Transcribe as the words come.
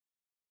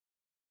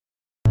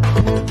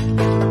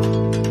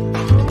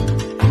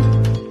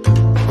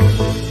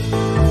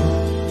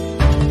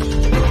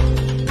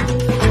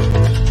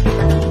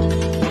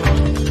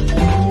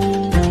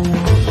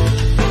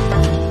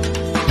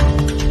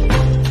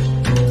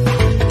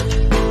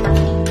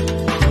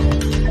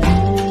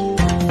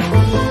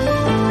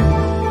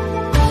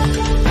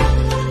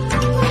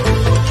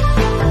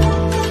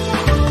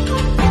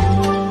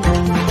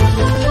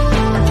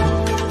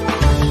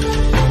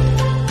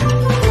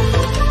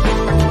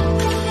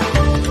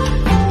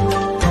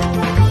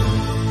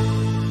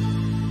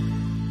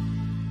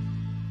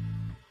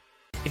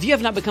you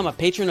have not become a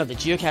patron of the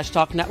Geocache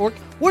Talk Network,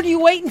 what are you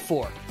waiting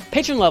for?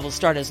 Patron levels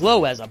start as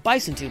low as a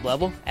Bison Tube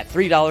level at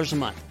 $3 a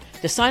month.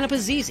 To sign up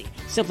is easy.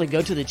 Simply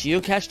go to the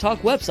Geocache Talk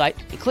website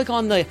and click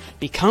on the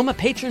Become a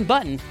Patron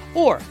button,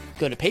 or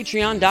go to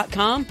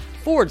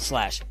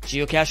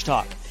patreon.com/Geocache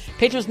Talk.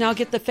 Patrons now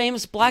get the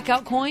famous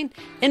Blackout Coin,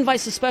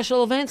 invites to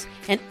special events,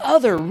 and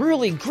other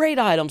really great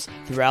items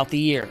throughout the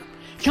year.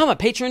 Become a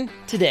patron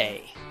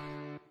today.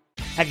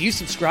 Have you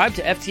subscribed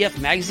to FTF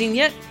Magazine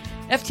yet?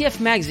 FTF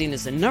Magazine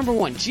is the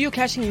 #1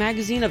 geocaching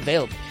magazine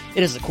available.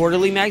 It is a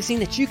quarterly magazine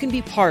that you can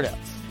be part of.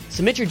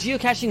 Submit your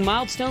geocaching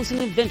milestones and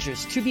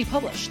adventures to be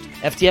published.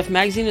 FTF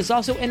Magazine is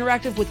also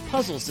interactive with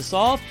puzzles to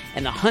solve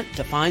and the hunt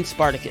to find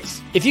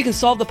Spartacus. If you can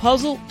solve the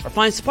puzzle or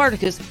find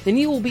Spartacus, then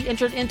you will be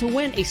entered in to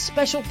win a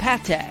special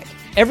path tag.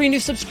 Every new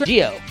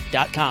subscription,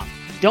 geo.com.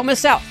 Don't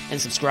miss out and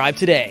subscribe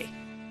today.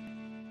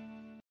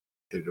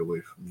 Get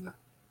away from that.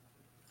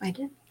 I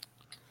did.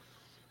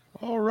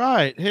 All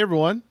right. Hey,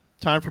 everyone.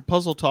 Time for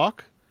Puzzle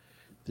Talk,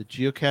 the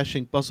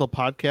Geocaching Puzzle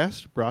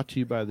Podcast brought to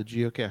you by the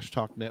Geocache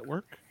Talk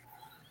Network.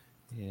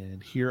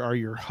 And here are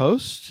your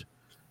hosts,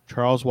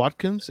 Charles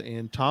Watkins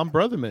and Tom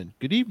Brotherman.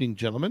 Good evening,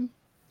 gentlemen.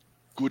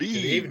 Good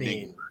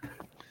evening.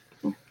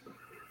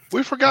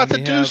 We forgot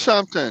to do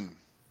something.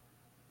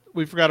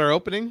 We forgot our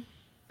opening?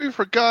 We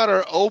forgot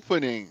our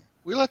opening.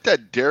 We let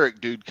that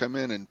Derek dude come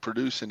in and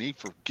produce, and he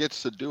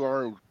forgets to do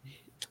our...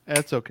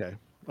 That's okay.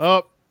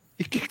 Oh,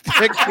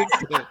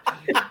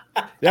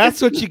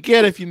 that's what you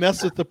get if you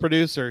mess with the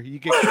producer. You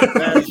get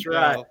That's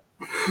right.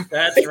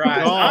 That's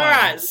right. All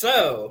right,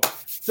 so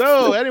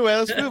anyway,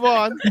 let's move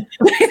on.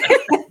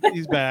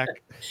 He's back.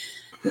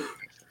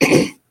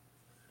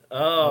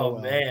 Oh,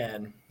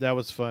 man. That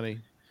was funny.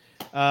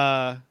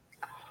 And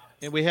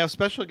we have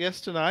special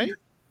guests tonight.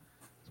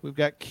 We've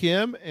got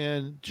Kim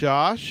and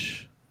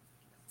Josh.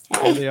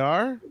 There they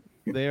are.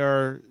 They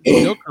are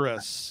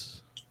Jokerus.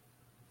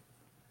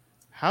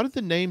 How did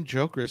the name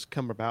Jokerus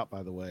come about,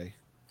 by the way?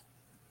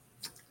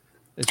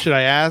 And should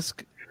I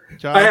ask?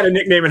 Josh? I had a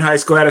nickname in high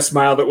school. I had a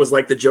smile that was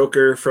like the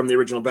Joker from the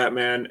original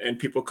Batman, and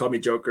people called me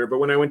Joker. But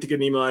when I went to get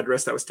an email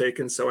address, that was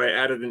taken, so I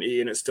added an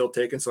E, and it's still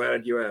taken, so I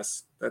added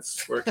US.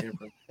 That's where it came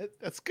from.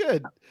 That's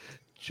good.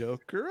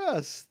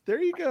 Jokerus.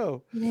 There you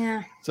go.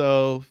 Yeah.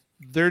 So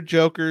they're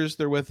Jokers.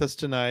 They're with us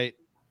tonight,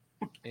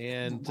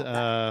 and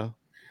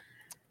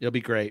it'll be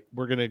great.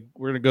 We're gonna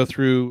go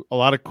through a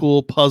lot of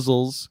cool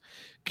puzzles,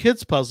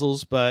 kids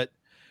puzzles. But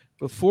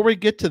before we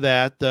get to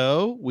that,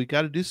 though, we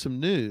got to do some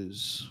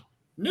news.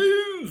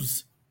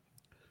 News.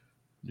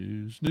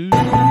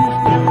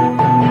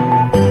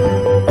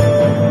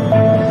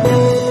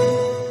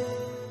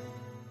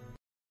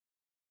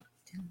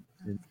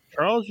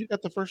 Charles, you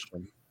got the first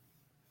one.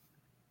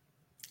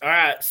 All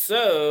right,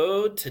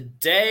 so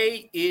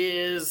today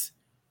is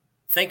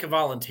Think a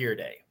Volunteer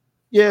Day.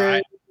 Yay.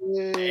 Right?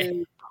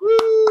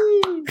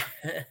 Woo.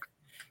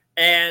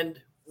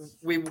 And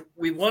we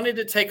wanted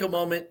to take a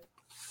moment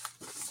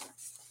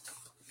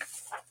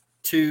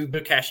to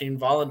geocaching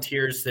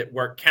volunteers that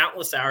work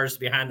countless hours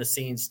behind the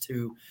scenes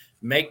to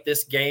make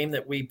this game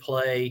that we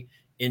play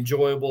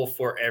enjoyable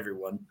for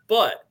everyone.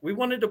 But we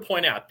wanted to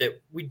point out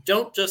that we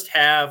don't just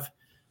have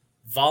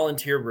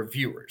volunteer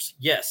reviewers.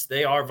 Yes,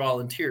 they are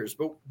volunteers,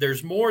 but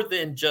there's more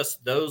than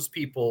just those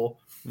people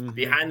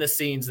behind the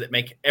scenes that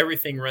make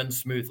everything run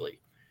smoothly,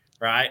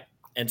 right?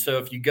 And so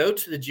if you go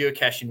to the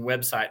geocaching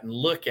website and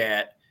look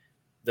at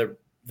the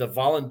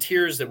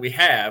volunteers that we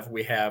have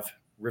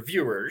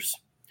reviewers,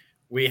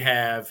 we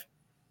have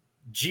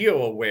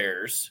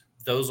GeoAwares.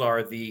 Those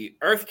are the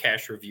Earth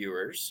Cache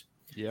reviewers.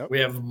 Yep. We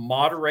have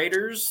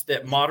moderators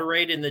that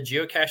moderate in the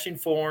geocaching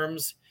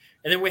forums.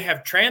 And then we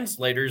have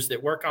translators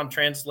that work on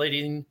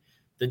translating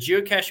the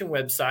geocaching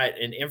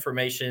website and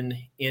information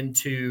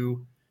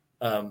into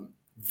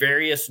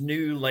various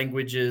new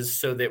languages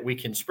so that we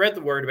can spread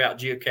the word about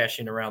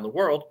geocaching around the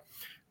world,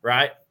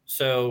 right?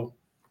 So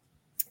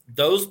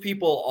those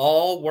people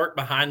all work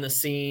behind the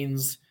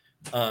scenes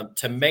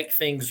to make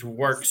things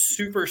work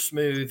super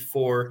smooth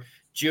for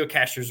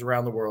geocachers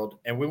around the world.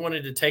 And we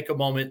wanted to take a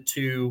moment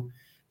to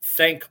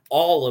thank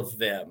all of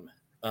them.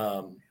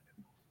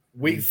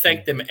 We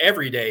thank them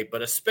every day,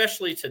 but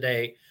especially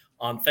today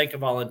on Thank a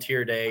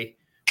Volunteer Day.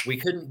 We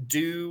couldn't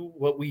do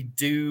what we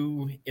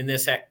do in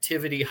this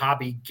activity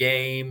hobby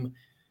game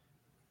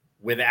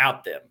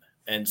without them.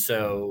 And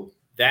so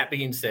that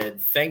being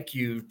said, thank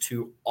you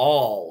to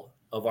all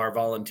of our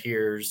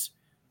volunteers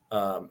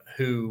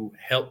who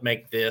helped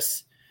make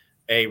this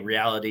a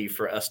reality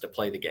for us to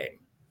play the game.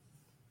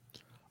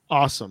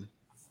 Awesome.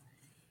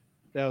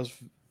 That was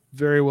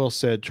very well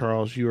said,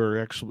 Charles. You are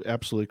actually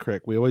absolutely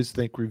correct. We always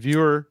think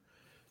reviewer,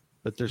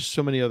 but there's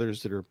so many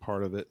others that are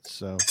part of it.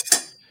 So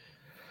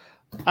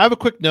I have a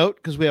quick note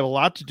because we have a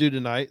lot to do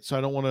tonight, so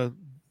I don't want to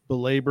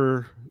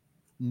belabor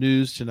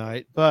news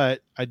tonight,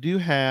 but I do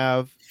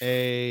have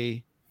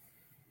a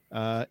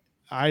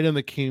item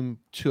that came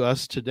to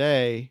us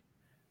today.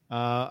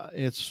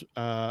 It's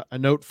a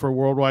note for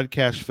Worldwide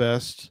Cache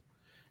Fest.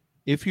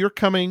 If you're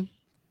coming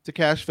to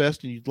Cache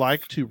Fest and you'd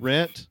like to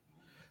rent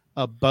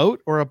a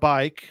boat or a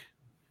bike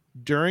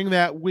during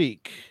that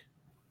week,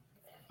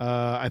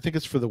 I think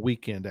it's for the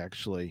weekend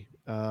actually.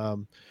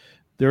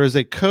 There is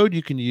a code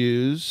you can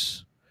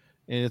use,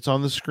 and it's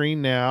on the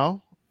screen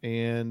now,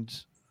 and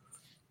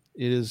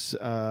it is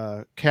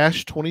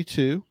Cash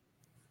 22.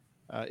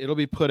 It'll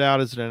be put out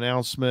as an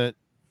announcement,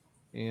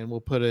 and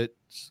we'll put it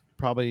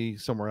probably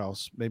somewhere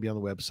else, maybe on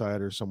the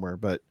website or somewhere.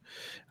 But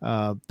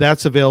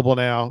that's available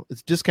now.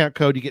 It's discount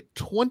code. You get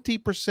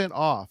 20%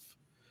 off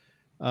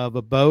of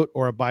a boat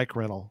or a bike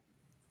rental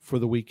for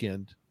the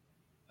weekend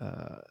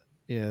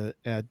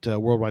at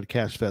Worldwide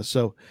Cash Fest.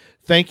 So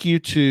thank you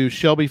to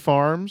Shelby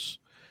Farms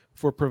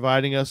for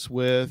providing us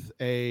with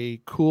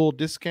a cool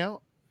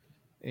discount.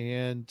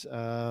 And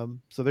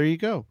so there you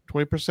go.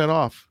 20%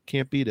 off.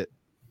 Can't beat it.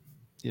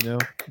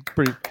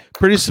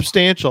 Pretty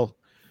substantial.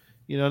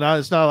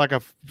 It's not like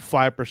a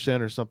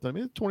 5% or something. I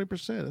mean,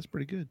 20%. That's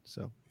pretty good.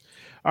 So,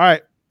 all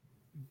right,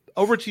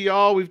 over to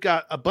y'all. We've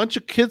got a bunch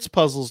of kids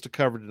puzzles to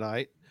cover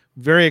tonight.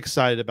 Very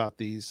excited about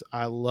these.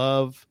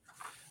 I'm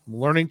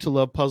learning to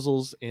love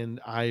puzzles,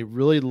 and I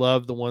really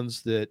love the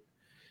ones that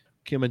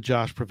Kim and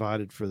Josh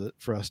provided for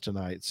us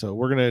tonight. So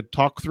we're going to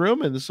talk through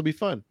them, and this will be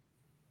fun.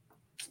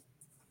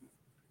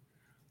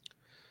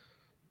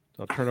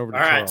 I'll turn over to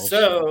Charles. All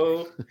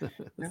right,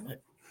 so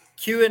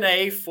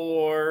Q&A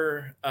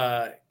for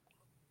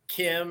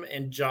Kim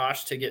and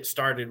Josh to get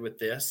started with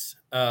this.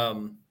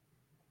 Tell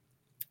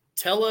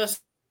us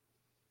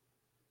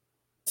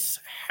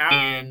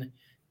how in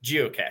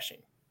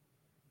geocaching.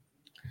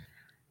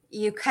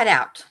 You cut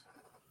out.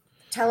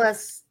 Tell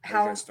us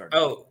how.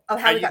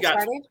 How you got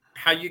started?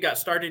 How you got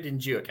started in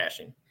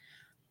geocaching?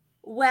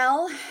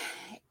 Well,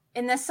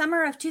 in the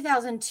summer of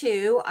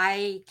 2002,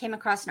 I came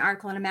across an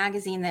article in a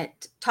magazine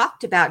that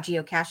talked about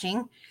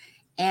geocaching,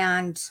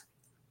 and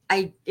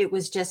it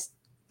was just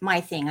my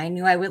thing. I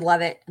knew I would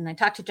love it, and I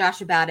talked to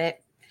Josh about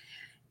it.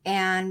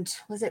 And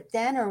was it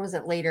then or was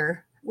it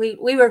later? We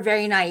were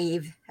very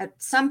naive. At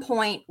some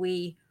point,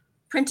 we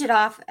printed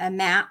off a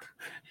map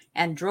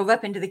and drove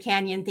up into the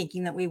canyon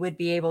thinking that we would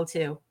be able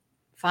to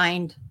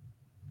find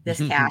this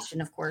cache.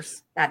 And of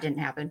course, that didn't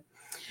happen.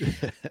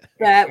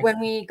 But when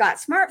we got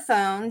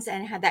smartphones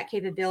and had that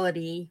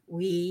capability,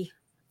 we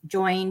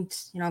joined,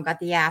 got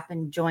the app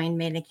and joined,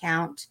 made an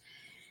account,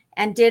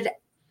 and did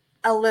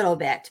a little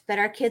bit. But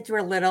our kids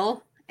were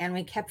little, and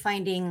we kept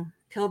finding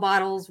pill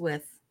bottles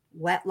with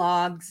wet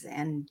logs,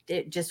 and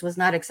it just was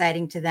not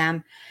exciting to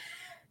them.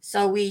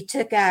 So we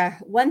took a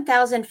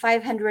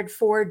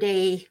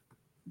 1,504-day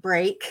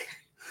break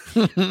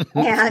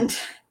and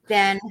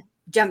then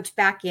jumped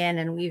back in,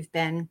 and we've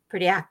been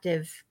pretty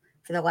active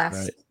for the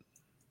last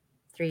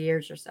 3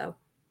 years or so.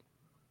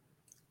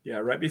 Yeah,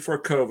 right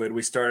before COVID,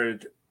 we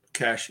started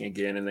caching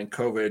again, and then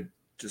COVID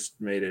just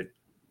made it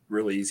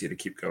really easy to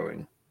keep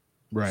going.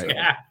 Right. So.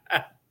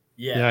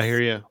 Yeah, I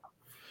hear you.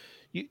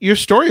 Your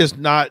story is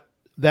not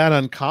that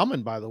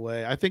uncommon, by the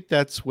way. I think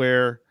that's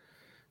where,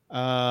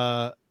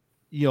 a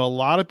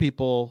lot of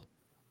people,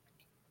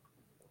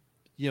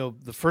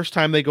 the first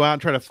time they go out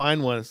and try to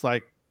find one, it's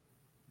like,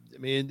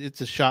 it's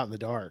a shot in the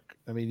dark.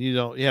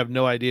 You have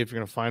no idea if you're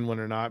going to find one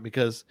or not,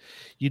 because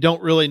you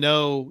don't really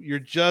know. You're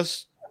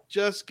just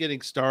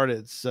getting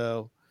started.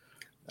 So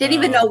didn't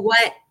even know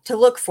what to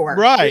look for.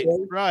 Right.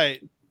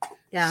 Right.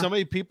 Yeah. So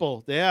many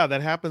people. Yeah.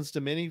 That happens to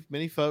many,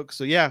 many folks.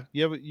 So yeah,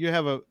 you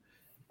have a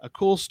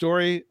cool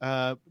story.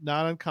 Not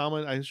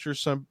uncommon. I'm sure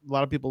a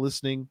lot of people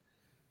listening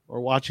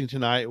or watching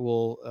tonight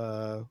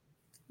will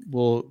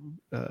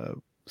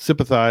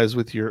sympathize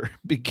with your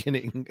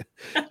beginning.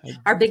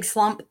 Our big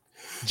slump.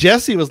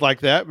 Jesse was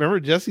like that.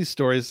 Remember Jesse's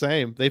story is the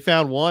same. They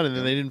found one and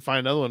then they didn't find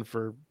another one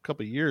for a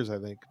couple of years, I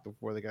think,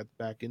 before they got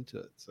back into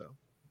it. So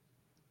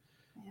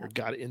or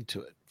got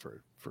into it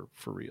for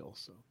real.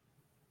 So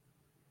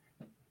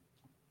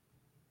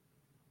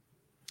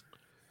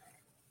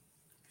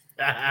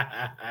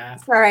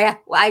sorry,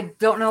 I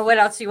don't know what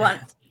else you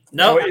want.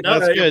 No,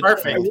 that's good.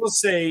 Perfect. I will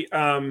say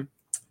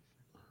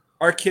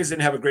our kids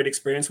didn't have a great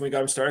experience when we got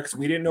them started because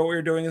we didn't know what we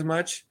were doing as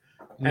much.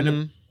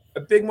 And a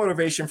big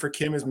motivation for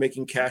Kim is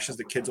making caches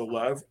that kids will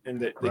love and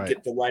that they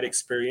get the right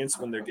experience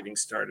when they're getting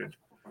started.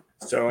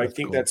 So I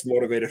think that's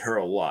motivated her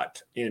a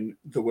lot in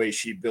the way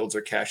she builds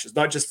her caches,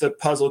 not just the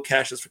puzzle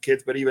caches for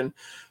kids, but even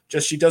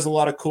just she does a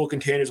lot of cool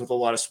containers with a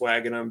lot of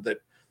swag in them that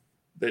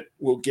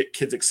will get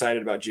kids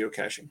excited about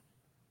geocaching.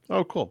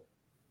 Oh, cool.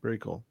 Very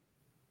cool.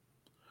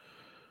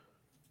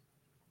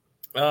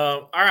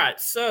 All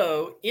right.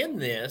 So in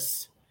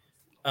this,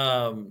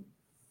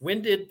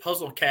 when did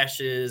puzzle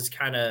caches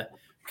kind of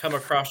come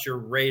across your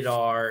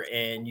radar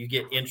and you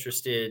get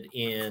interested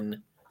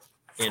in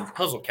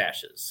puzzle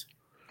caches?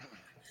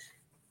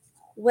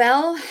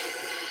 Well,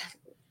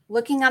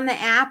 looking on the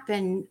app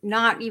and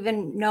not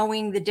even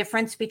knowing the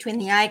difference between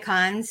the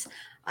icons,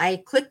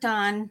 I clicked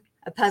on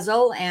a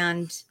puzzle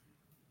and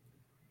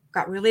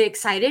got really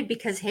excited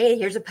because, hey,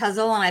 here's a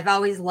puzzle, and I've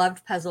always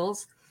loved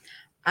puzzles.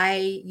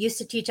 I used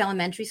to teach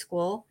elementary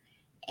school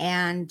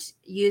and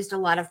used a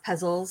lot of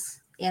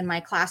puzzles in my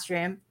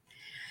classroom,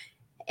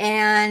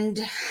 and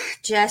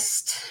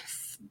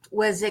just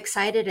was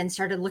excited and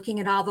started looking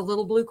at all the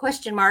little blue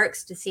question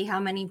marks to see how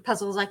many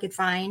puzzles I could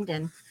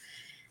find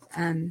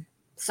and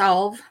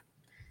solve.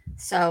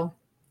 So,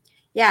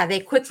 yeah, they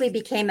quickly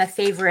became a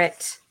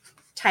favorite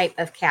type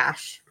of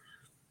cache.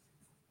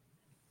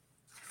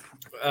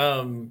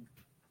 And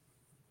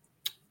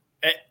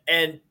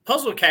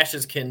puzzle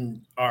caches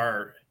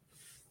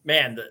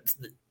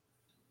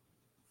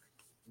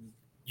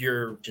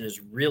your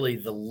is really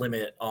the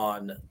limit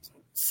on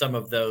some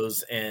of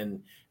those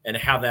and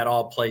how that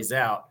all plays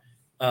out.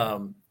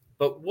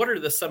 But what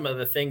are some of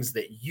the things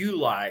that you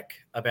like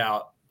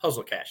about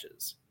puzzle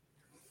caches?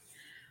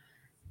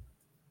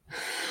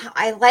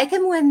 I like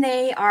them when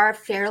they are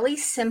fairly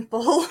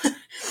simple.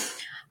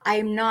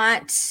 I'm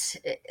not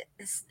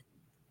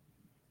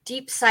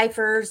deep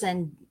ciphers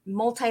and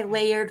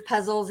multi-layered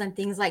puzzles and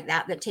things like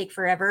that take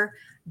forever.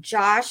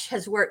 Josh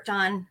has worked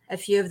on a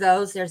few of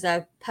those. There's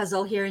a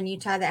puzzle here in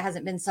Utah that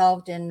hasn't been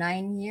solved in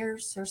 9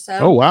 years or so.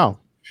 Oh, wow.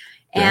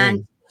 And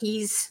Dang.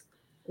 He's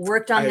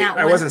worked on that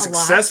one. I wasn't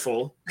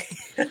successful,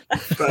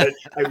 but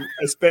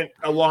I spent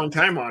a long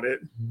time on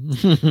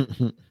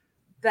it.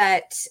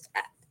 But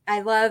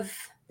I love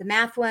the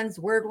math ones,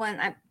 word one,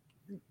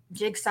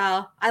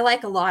 jigsaw. I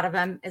like a lot of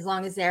them as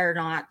long as they're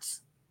not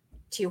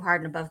too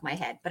hard and above my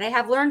head. But I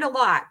have learned a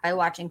lot by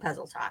watching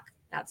Puzzle Talk.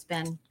 That's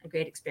been a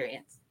great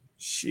experience.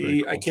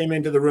 Cool. I came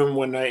into the room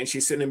one night and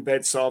she's sitting in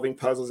bed solving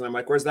puzzles. And I'm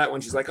like, where's that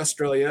one? She's like,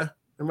 Australia.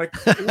 I'm like,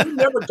 we've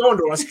never gone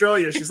to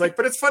Australia. She's like,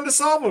 but it's fun to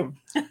solve them.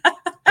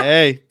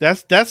 Hey,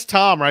 that's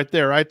Tom right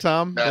there. Right,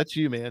 Tom? That's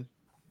you, man.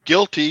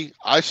 Guilty.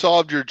 I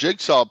solved your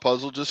jigsaw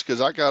puzzle just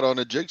because I got on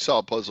a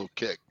jigsaw puzzle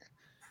kick.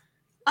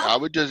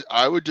 Oh.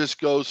 I would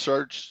just go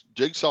search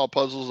jigsaw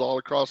puzzles all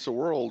across the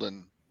world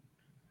and.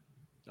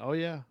 Oh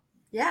yeah.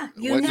 Yeah,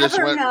 you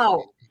never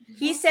know.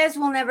 He says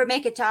we'll never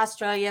make it to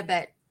Australia,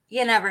 but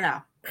you never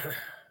know.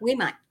 We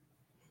might.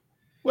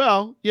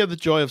 Well, you have the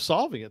joy of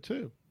solving it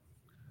too.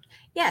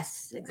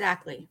 Yes,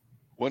 exactly.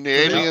 When the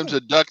aliens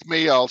abduct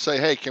me, I'll say,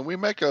 hey, can we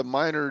make a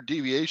minor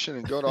deviation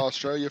and go to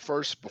Australia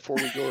first before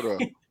we go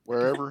to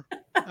wherever?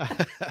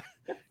 Because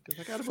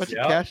I got a bunch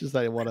of caches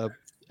that I want to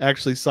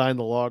actually sign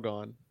the log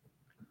on.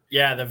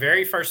 Yeah, the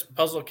very first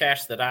puzzle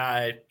cache that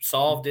I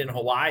solved in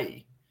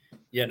Hawaii,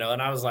 and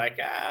I was like,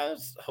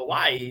 it's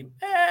Hawaii.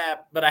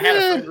 But I had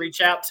a friend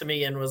reach out to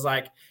me and was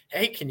like,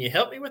 hey, can you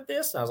help me with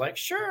this? And I was like,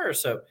 sure.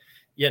 So,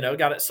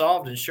 got it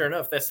solved. And sure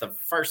enough, that's the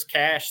first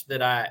cache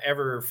that I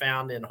ever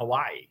found in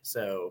Hawaii.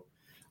 So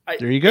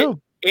there you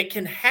go. It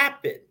can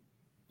happen,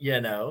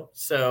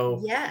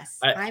 So yes,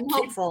 I'm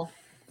hopeful.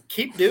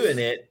 Keep doing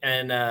it.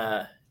 And,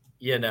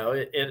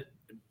 it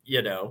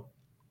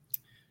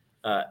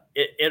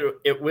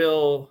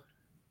will,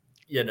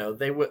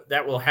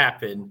 that will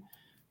happen.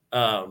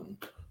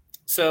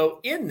 So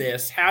in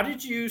this, how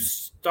did you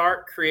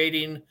start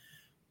creating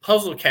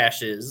puzzle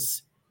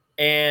caches,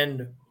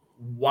 and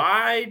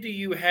why do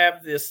you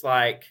have this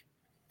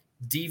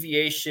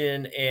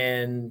deviation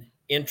and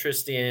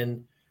interest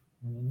in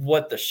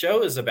what the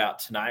show is about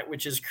tonight,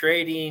 which is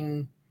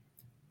creating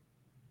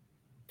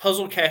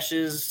puzzle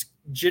caches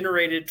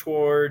generated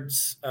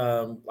towards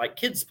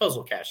kids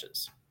puzzle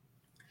caches?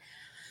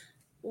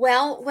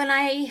 Well, when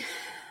I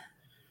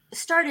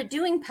started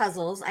doing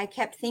puzzles, I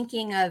kept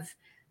thinking of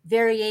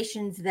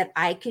variations that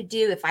I could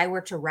do if I were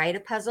to write a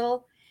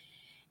puzzle.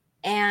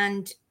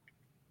 And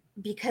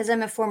because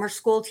I'm a former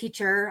school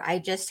teacher, I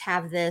just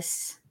have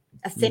this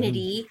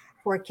affinity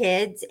for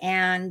kids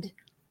and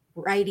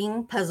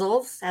writing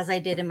puzzles, as I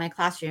did in my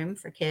classroom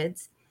for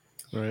kids.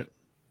 Right.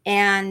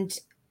 And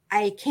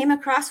I came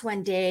across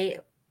one day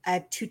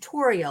a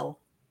tutorial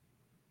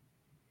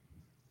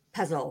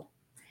puzzle.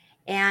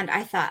 And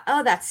I thought,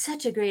 oh, that's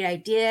such a great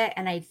idea.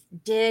 And I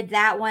did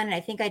that one. And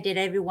I think I did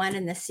every one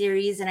in the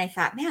series. And I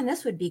thought, man,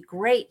 this would be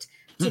great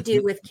to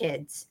do with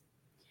kids.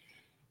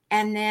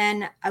 And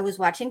then I was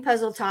watching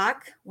Puzzle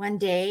Talk one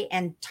day,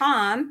 and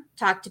Tom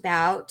talked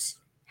about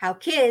how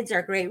kids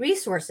are great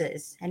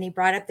resources. And he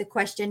brought up the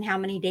question, how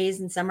many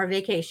days in summer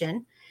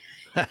vacation?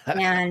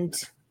 And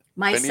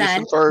my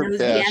son knows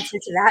the answer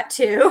to that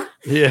too.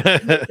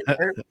 Yeah.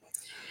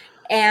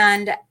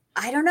 And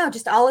I don't know,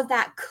 just all of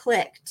that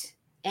clicked.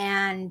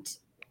 And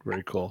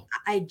very cool.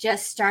 I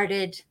just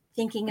started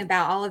thinking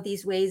about all of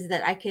these ways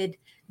that I could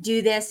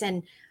do this.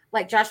 And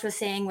like Josh was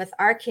saying with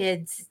our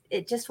kids,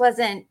 it just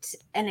wasn't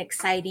an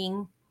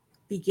exciting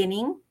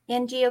beginning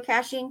in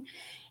geocaching.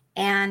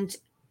 And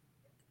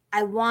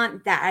I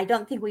want that. I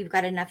don't think we've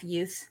got enough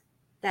youth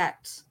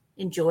that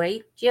enjoy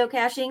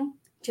geocaching.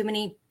 Too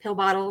many pill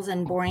bottles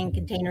and boring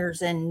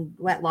containers and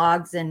wet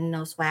logs and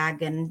no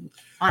swag and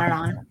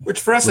on.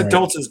 Which for us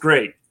adults is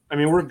great. I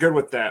mean, we're good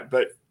with that,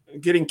 but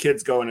getting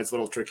kids going is a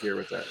little trickier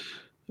with that.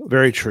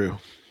 Very true.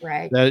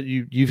 Right. That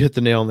you've hit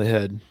the nail on the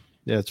head.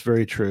 Yeah, it's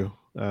very true.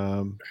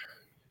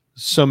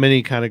 So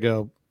many kind of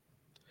go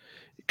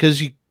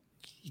because you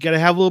got to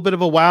have a little bit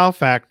of a wow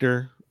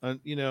factor,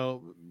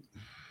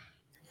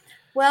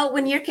 Well,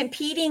 when you're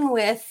competing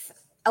with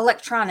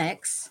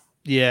electronics,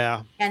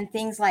 and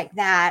things like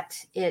that,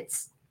 it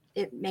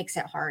makes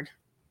it hard.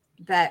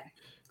 But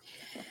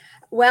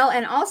Well,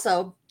 and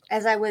also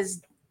as I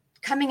was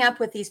coming up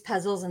with these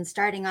puzzles and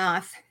starting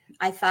off,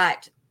 I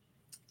thought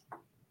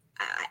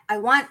I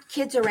want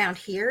kids around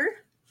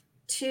here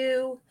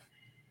to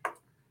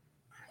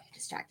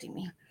distracting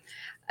me.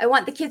 I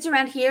want the kids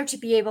around here to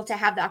be able to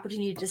have the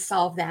opportunity to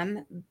solve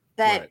them.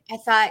 But I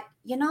thought,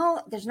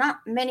 there's not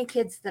many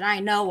kids that I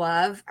know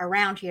of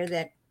around here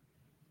that,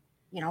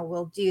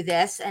 will do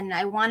this. And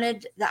I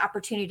wanted the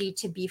opportunity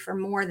to be for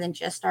more than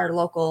just our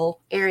local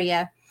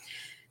area.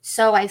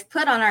 So I've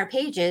put on our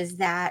pages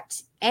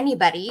that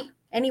anybody,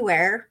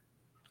 anywhere,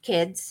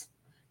 kids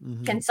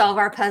can solve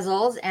our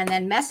puzzles and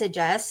then message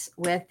us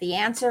with the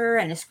answer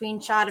and a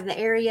screenshot of the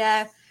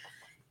area.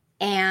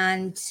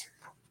 And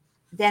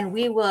then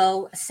we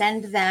will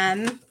send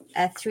them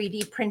a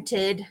 3D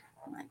printed,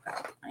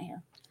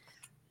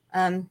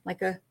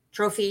 like a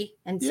trophy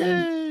and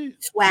some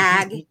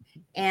swag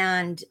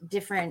and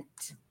different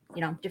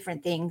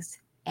things.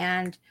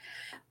 And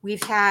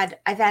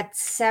I've had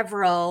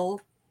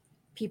several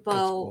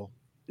people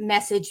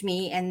message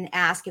me and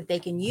ask if they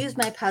can use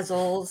my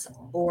puzzles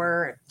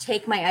or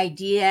take my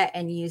idea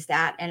and use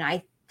that.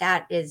 And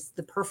that is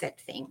the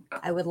perfect thing.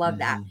 I would love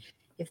that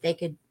if they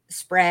could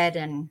spread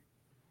and,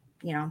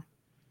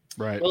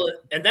 Right. Well,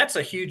 and that's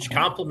a huge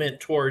compliment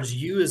towards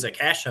you as a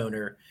cache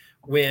owner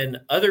when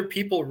other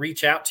people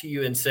reach out to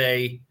you and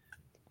say,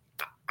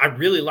 I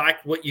really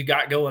like what you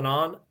got going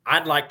on.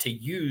 I'd like to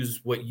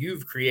use what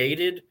you've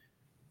created,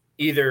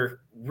 either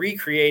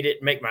recreate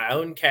it, make my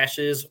own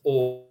caches,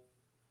 or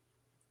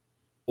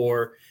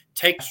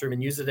take classroom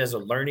and use it as a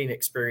learning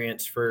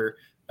experience for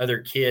other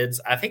kids.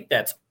 I think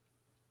that's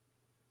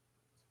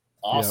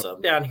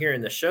awesome. Yep. Down here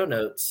in the show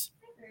notes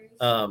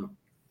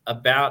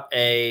about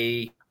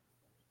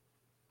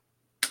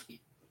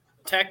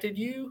contacted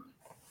you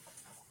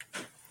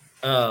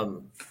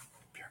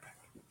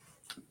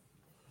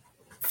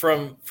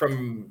from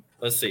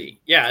let's see,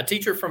 a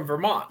teacher from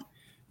Vermont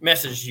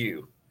messaged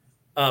you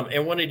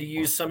and wanted to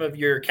use some of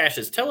your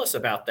caches. Tell us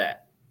about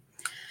that.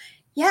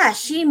 Yeah,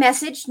 she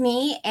messaged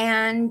me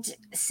and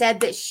said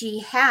that she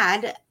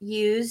had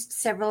used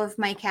several of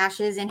my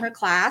caches in her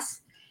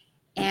class.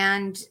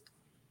 And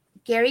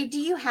Gary, do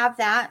you have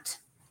that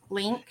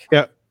link?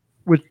 Yeah.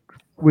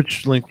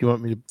 Which link do you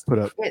want me to put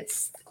up?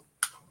 It's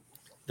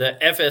the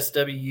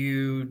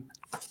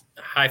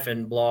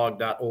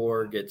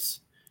fsw-blog.org.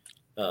 It's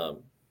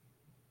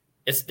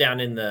down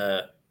in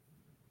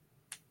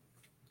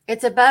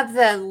it's above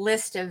the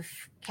list of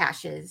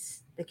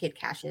caches, the kid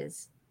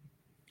caches.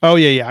 Oh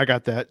yeah, I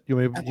got that. You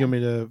want me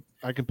to?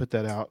 I can put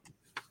that out.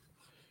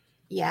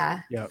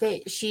 Yeah.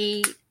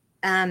 She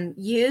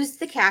used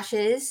the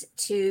caches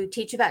to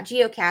teach about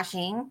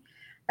geocaching,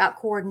 about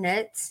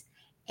coordinates,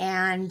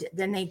 and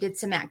then they did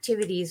some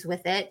activities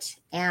with it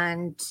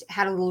and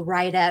had a little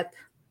write-up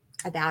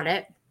about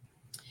it.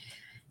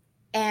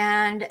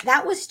 And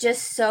that was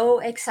just so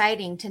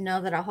exciting to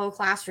know that a whole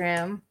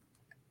classroom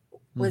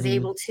was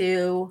able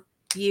to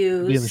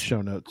use be in the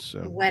show notes,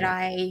 what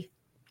I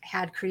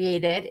had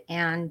created,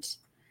 and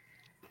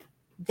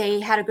they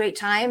had a great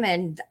time,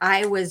 and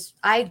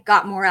I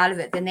got more out of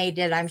it than they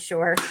did, I'm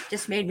sure.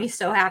 Just made me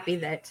so happy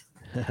that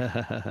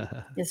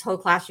this whole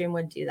classroom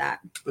would do that.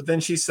 But then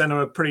she sent them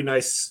a pretty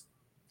nice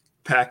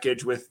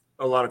package with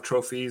a lot of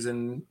trophies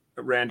and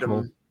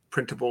random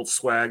printable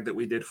swag that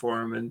we did for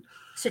them and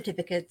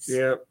certificates.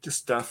 Yeah, just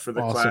stuff for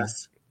the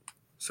class.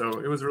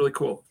 So it was really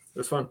cool. It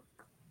was fun.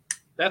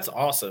 That's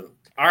awesome.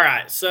 All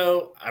right.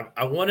 So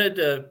I wanted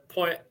to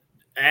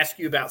ask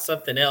you about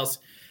something else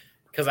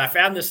because I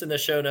found this in the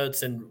show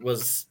notes and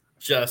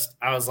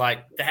I was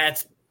like,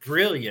 that's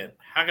brilliant.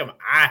 How come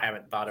I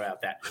haven't thought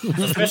about that?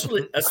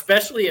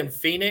 Especially in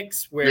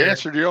Phoenix, where you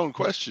answered your own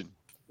question.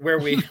 Where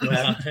we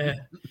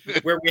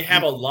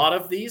have a lot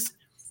of these.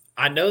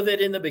 I know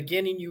that in the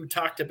beginning you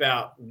talked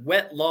about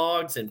wet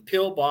logs and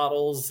pill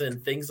bottles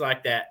and things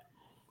like that.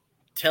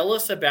 Tell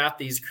us about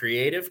these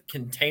creative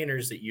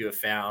containers that you have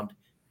found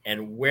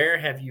and where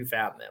have you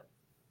found them?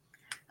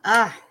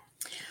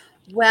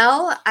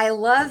 Well, I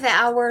love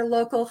our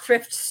local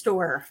thrift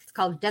store. It's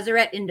called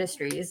Deseret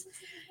Industries.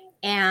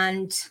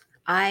 And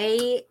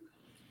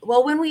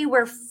when we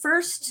were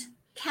first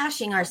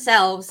caching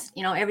ourselves,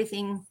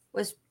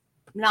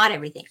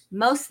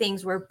 most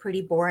things were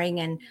pretty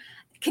boring and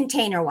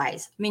container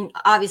wise. I mean,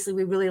 obviously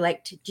we really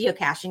liked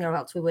geocaching or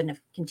else we wouldn't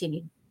have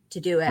continued to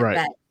do it. Right.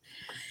 But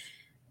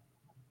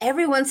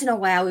every once in a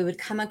while we would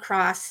come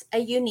across a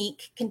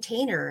unique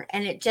container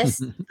and it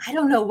just, I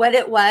don't know what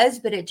it was,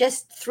 but it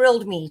just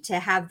thrilled me to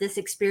have this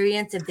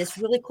experience of this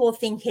really cool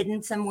thing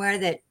hidden somewhere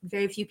that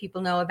very few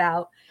people know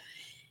about.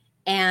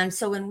 And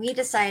so when we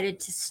decided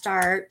to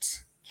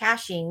start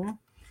caching,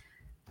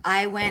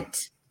 I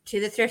went to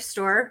the thrift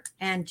store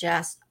and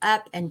just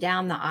up and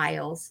down the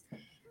aisles,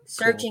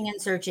 searching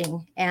and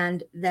searching.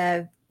 And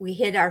we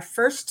hit our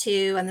first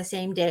two on the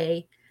same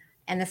day.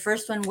 And the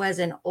first one was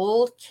an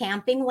old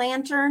camping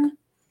lantern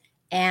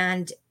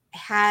and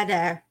had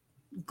a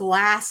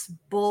glass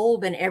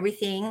bulb and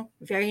everything,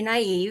 very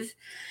naive.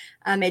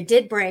 It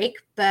did break,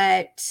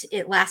 but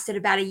it lasted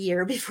about a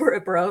year before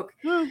it broke.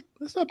 Well,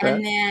 that's not bad.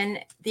 And then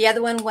the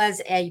other one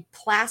was a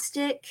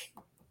plastic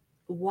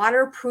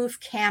waterproof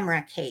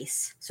camera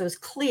case. So it's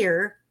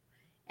clear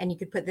and you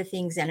could put the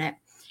things in it.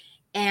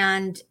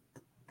 And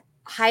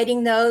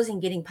hiding those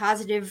and getting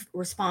positive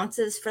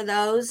responses for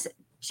those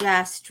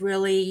just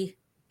really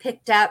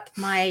picked up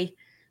my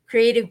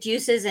creative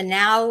juices. And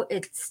now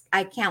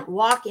I can't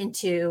walk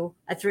into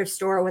a thrift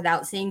store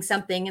without seeing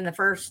something in the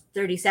first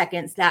 30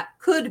 seconds that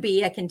could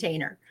be a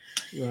container.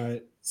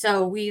 Right.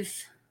 So we've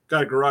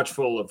got a garage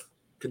full of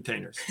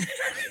containers.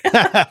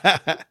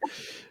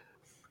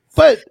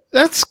 But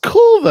that's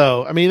cool,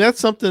 though. I mean, that's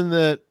something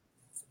that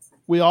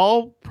we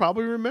all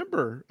probably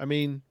remember. I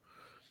mean,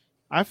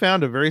 I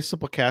found a very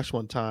simple cache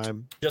one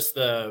time. Just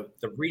the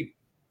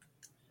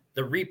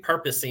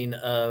repurposing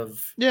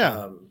of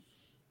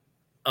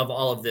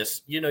all of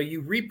this.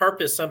 You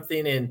repurpose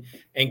something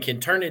and can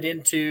turn it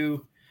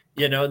into,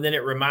 and then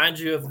it reminds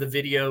you of the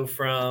video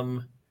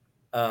from,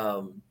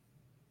 a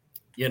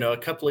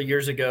couple of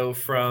years ago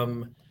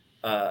from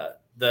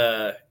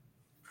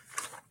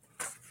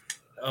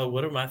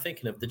what am I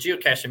thinking of? The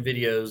geocaching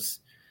videos,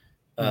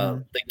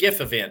 the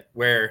GIF event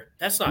where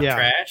that's not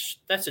trash,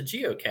 that's a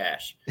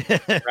geocache,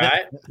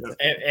 right?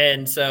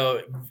 and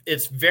so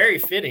it's very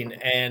fitting.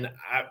 And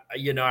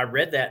I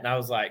read that and I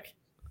was like,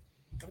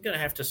 I'm gonna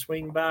have to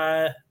swing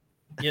by,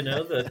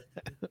 the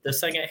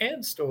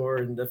secondhand store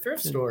and the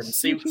thrift store and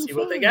see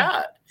what they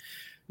got.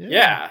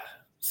 Yeah.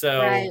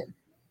 So right.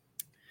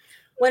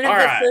 One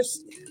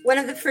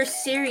of the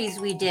first series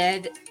we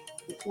did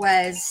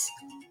was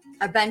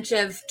a bunch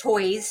of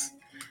toys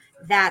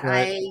that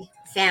I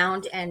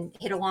found and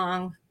hit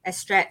along a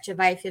stretch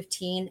of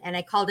I-15, and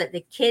I called it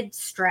the Kid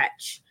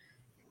Stretch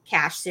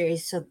cache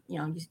series. So,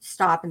 you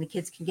stop and the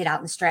kids can get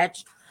out and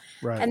stretch.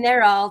 Right. And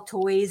they're all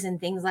toys and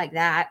things like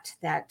that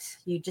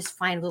you just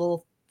find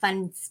little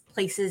fun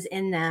places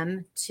in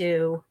them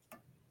to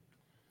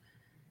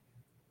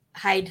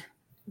hide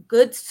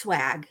good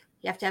swag.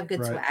 You have to have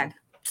good swag.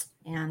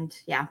 And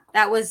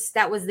that was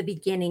the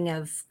beginning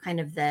of kind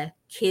of the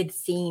kid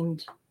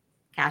themed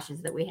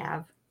caches that we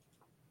have.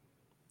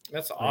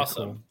 That's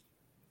awesome. Cool.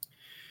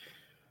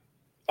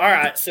 All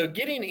right, so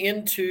getting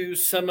into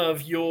some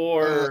of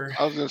your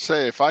I was going to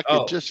say, if I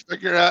could just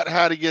figure out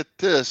how to get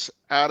this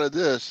out of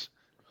this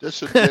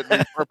would get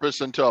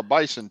repurposed into a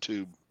bison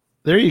tube.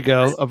 There you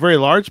go, a very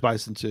large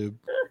bison tube.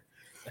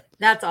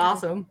 That's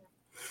awesome.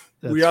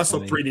 We also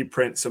 3D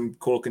print some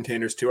cool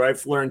containers too.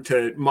 I've learned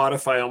to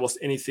modify almost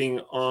anything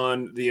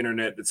on the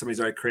internet that somebody's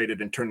already created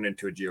and turn it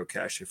into a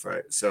geocache.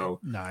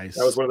 Nice.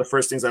 That was one of the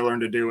first things I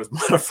learned to do was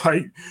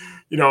modify,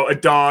 a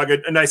dog,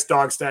 a nice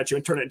dog statue,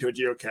 and turn it into a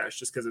geocache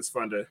just because it's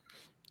fun to.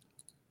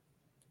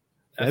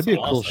 That'd be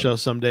a cool show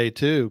someday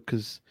too,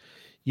 because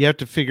you have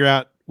to figure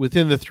out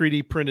within the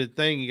 3D printed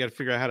thing, you got to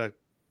figure out how to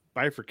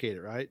bifurcate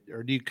it, right?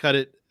 Or do you cut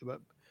it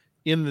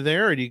in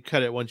there, or do you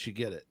cut it once you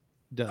get it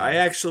done? I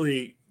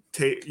actually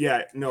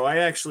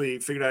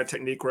figured out a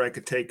technique where I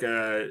could take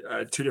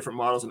two different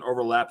models and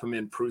overlap them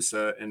in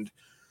Prusa, and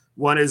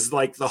one is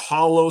like the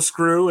hollow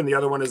screw and the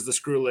other one is the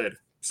screw lid.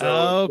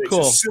 So it's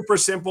cool. Super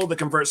simple to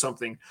convert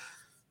something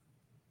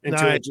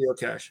into a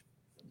geocache.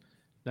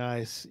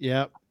 Nice.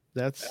 Yep.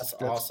 That's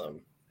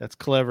awesome. That's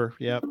clever.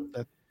 Yep.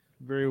 That's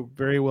very,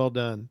 very well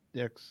done.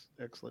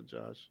 Excellent,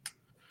 Josh.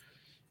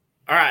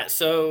 All right.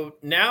 So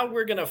now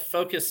we're going to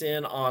focus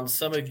in on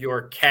some of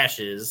your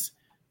caches.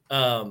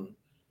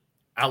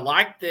 I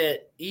like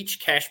that each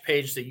cache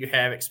page that you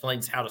have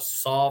explains how to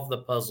solve the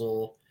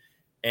puzzle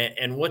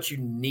and what you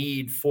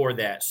need for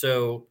that.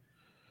 So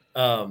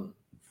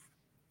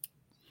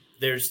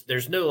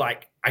there's no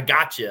like, I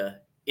gotcha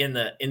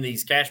in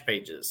these cache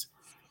pages.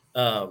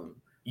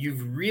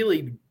 You've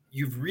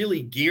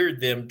really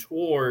geared them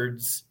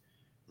towards,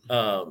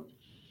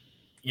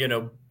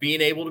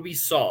 being able to be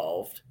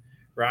solved,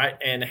 right?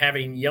 And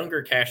having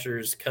younger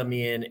cachers come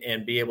in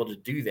and be able to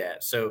do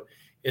that. So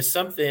it's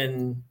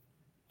something.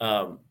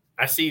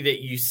 I see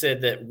that you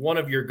said that one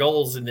of your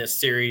goals in this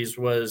series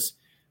was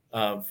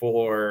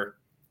for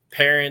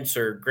parents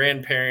or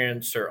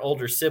grandparents or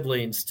older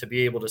siblings to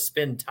be able to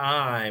spend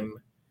time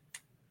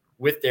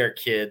with their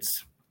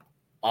kids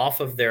off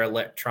of their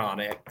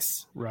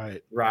electronics.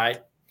 Right.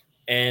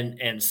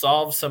 And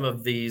solve some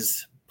of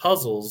these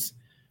puzzles.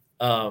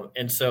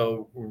 And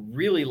so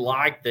really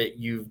like that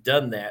you've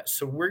done that.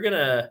 So we're going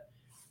to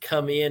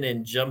come in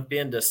and jump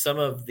into some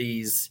of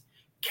these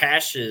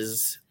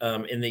caches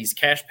in these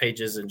cache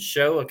pages and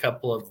show a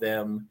couple of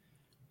them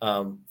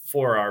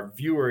for our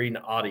viewing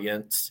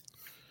audience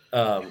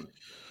and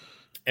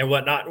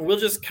whatnot. And we'll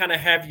just kind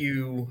of have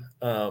you,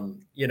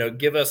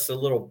 give us a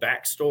little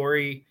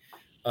backstory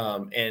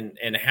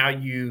and how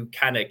you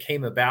kind of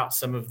came about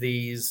some of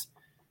these.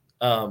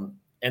 And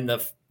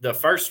the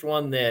first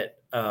one that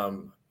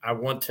I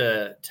want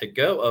to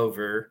go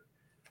over,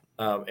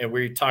 and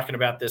we were talking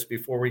about this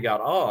before we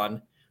got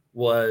on,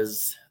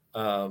 was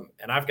and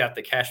I've got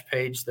the cache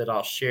page that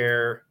I'll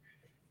share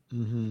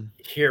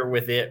here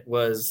with it,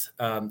 was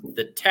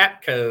the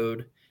tap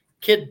code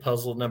kid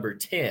puzzle number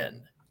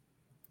 10.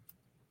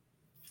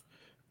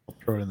 I'll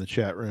throw it in the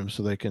chat room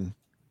so they can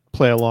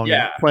play along.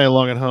 Yeah. Play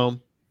along at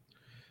home.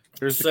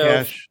 Here's the So-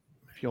 cache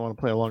if you want to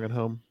play along at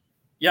home.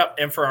 Yep.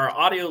 And for our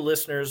audio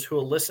listeners who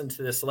will listen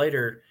to this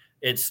later,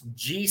 it's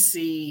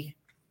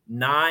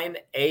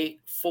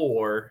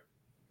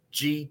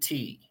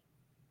GC984GT.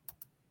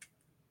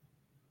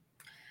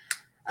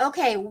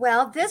 Okay,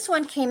 well, this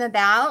one came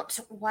about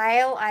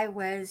while I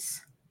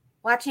was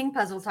watching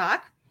Puzzle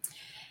Talk,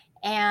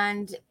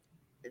 and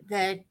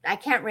I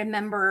can't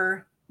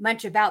remember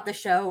much about the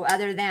show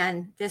other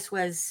than this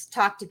was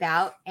talked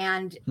about,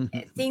 and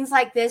things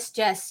like this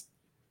just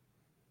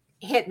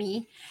hit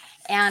me,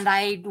 and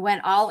I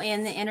went all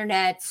in the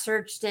internet,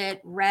 searched it,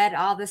 read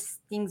all the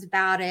things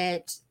about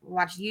it,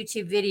 watched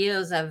YouTube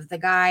videos of the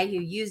guy who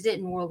used it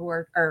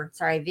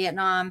in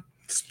Vietnam.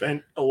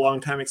 Spent a long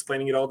time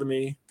explaining it all to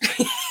me.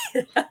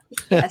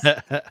 Yes.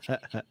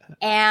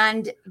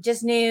 And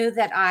just knew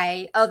that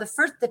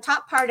the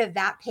top part of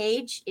that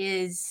page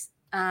is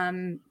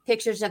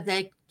pictures of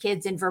the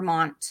kids in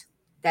Vermont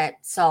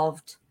that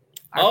solved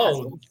our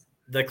puzzles.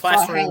 The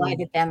classroom. So I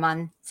highlighted them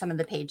on some of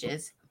the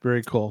pages.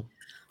 Very cool.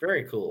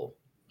 Very cool.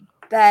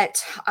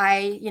 But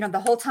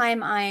the whole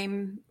time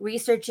I'm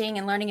researching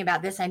and learning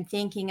about this, I'm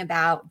thinking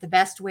about the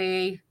best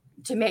way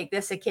to make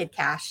this a kid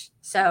cache.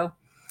 So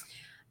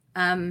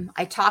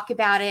I talk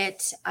about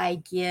it.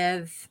 I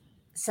give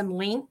some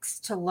links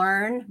to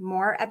learn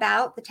more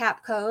about the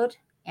tap code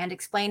and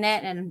explain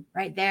it. And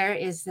right there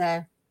is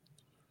the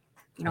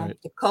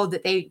code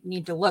that they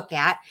need to look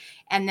at.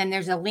 And then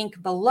there's a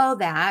link below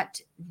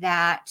that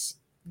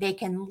they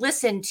can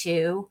listen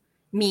to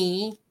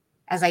me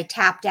as I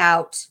tapped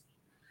out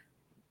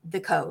the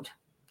code.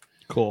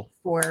 Cool.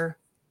 To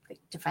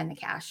find the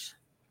cache.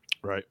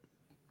 Right.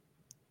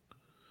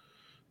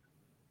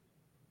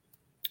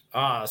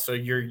 So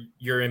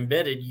your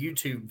embedded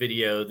YouTube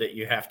video that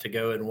you have to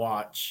go and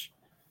watch.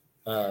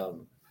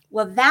 Well,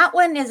 that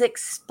one is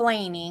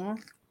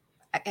explaining.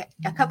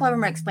 A couple of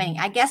them are explaining.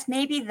 I guess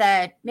maybe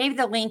the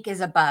link is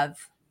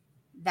above.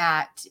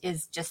 That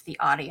is just the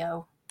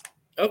audio.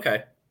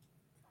 Okay.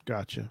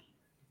 Gotcha.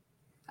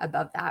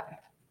 Above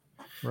that.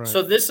 Right.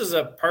 So this is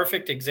a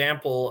perfect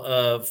example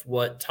of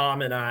what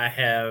Tom and I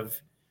have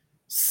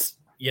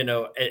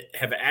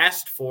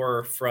asked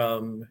for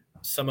from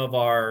some of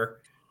our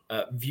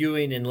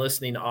viewing and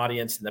listening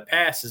audience in the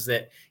past, is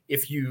that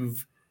if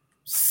you've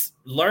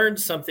learned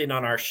something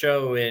on our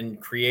show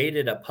and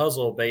created a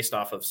puzzle based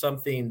off of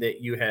something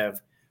that you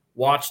have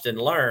watched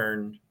and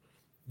learned,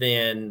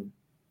 then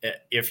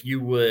if you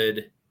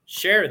would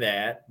share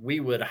that, we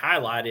would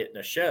highlight it in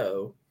a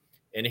show.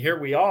 And here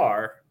we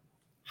are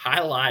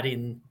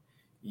highlighting,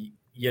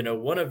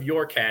 one of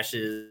your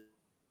caches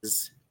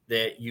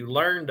that you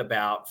learned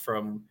about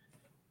from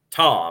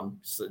Tom.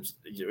 So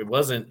it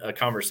wasn't a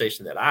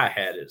conversation that I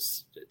had.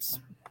 It's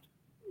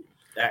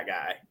that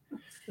guy.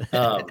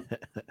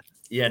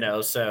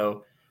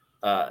 So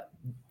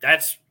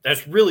that's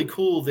really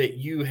cool that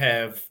you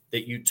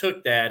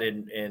took that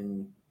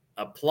and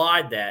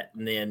applied that,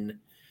 and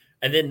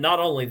then not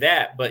only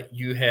that, but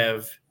you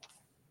have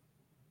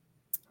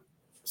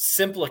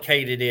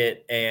simplified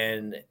it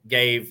and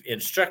gave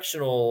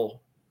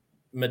instructional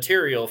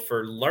material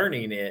for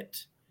learning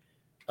it,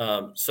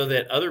 so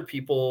that other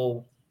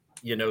people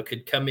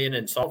could come in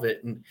and solve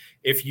it. And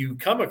if you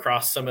come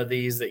across some of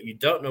these that you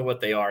don't know what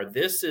they are,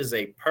 this is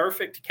a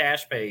perfect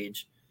cache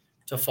page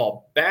to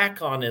fall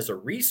back on as a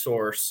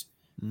resource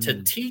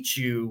to teach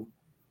you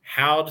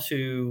how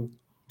to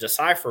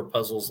decipher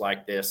puzzles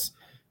like this.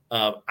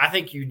 I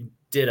think you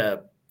did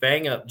a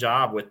bang up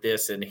job with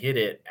this and hit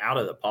it out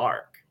of the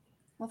park.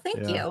 Well,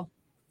 thank you.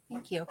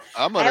 Thank you.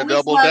 I'm going to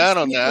double down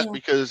on that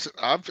because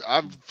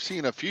I've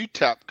seen a few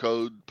tap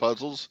code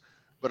puzzles,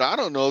 but I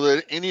don't know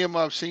that any of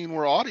them I've seen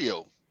were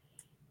audio.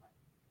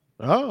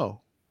 Oh.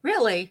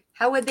 Really?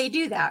 How would they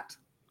do that?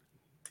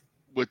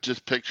 With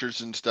just pictures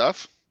and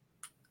stuff.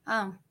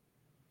 Oh.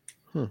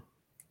 Yep.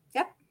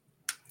 That's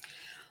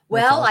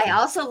Well, awesome. I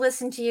also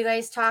listened to you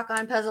guys talk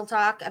on Puzzle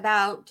Talk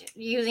about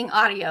using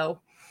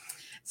audio.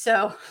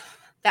 So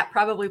that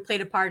probably played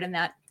a part in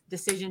that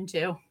decision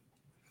too.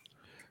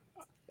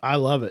 I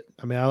love it.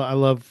 I mean, I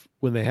love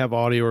when they have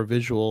audio or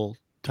visual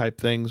type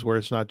things where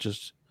it's not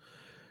just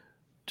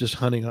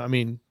hunting. I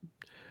mean,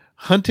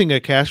 hunting a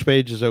cache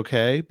page is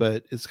okay,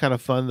 but it's kind of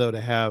fun though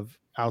to have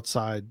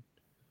outside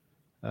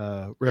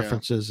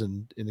references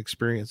and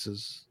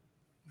experiences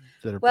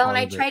that are Well, and part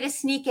I of it. try to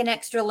sneak in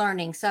extra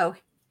learning. So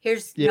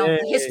here's the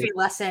history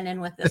lesson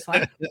in with this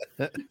one.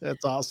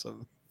 That's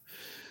awesome.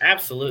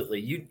 Absolutely.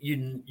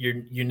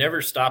 You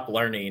never stop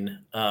learning.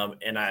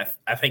 And I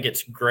think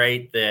it's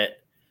great that,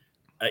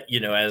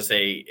 as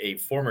a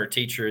former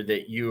teacher,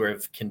 that you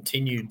have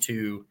continued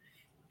to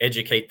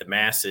educate the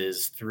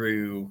masses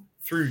through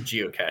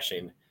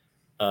geocaching,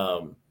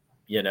 and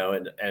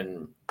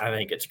I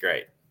think it's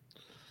great.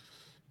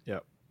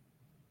 Yep.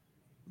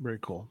 Very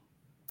cool.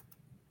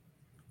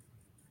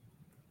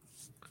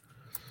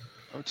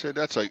 I would say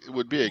it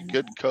would be a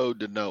good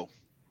code to know.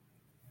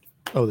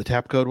 Oh, the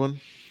tap code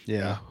one?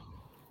 Yeah.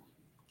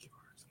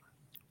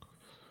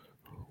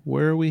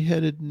 Where are we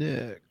headed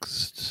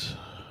next?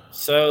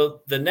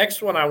 So the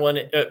next one I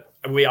wanted,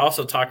 we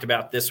also talked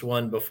about this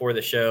one before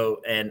the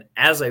show. And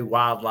as a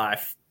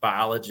wildlife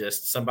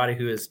biologist, somebody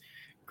who has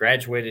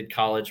graduated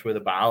college with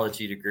a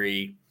biology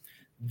degree,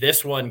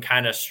 this one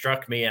kind of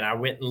struck me. And I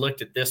went and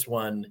looked at this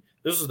one.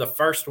 This was the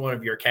first one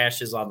of your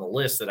caches on the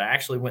list that I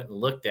actually went and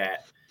looked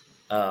at.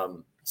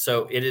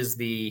 So it is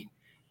the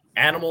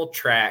Animal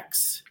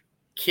Tracks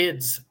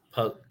Kid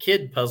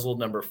Puzzle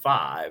number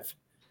 5.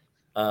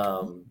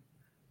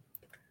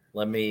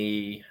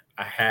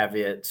 I have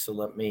it, so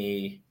let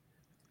me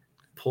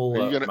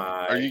pull up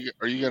my.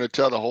 Are you gonna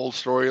tell the whole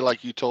story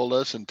like you told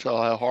us and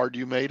tell how hard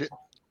you made it?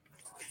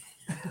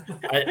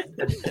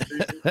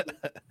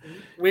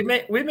 We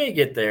may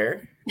get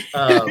there.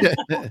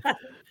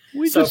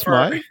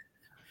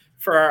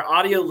 For our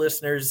audio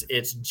listeners,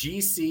 it's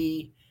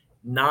GC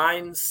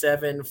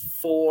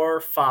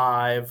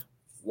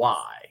 9745Y.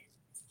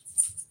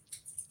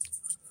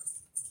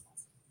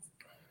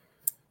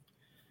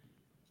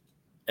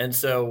 And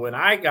so when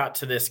I got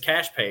to this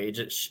cache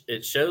page,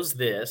 it shows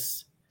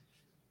this,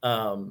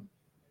 and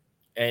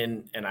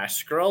I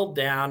scrolled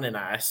down and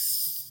I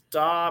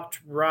stopped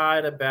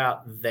right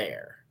about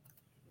there.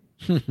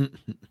 And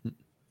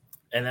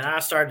then I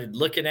started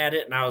looking at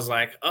it and I was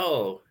like,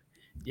 oh,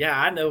 yeah,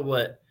 I know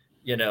what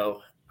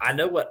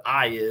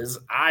I is.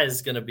 I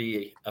is going to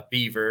be a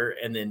beaver,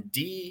 and then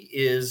D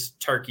is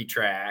turkey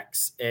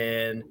tracks.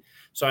 And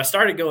so I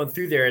started going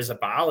through there as a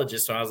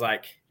biologist. So I was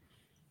like,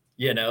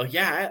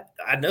 I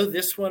know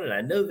this one and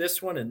I know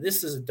this one, and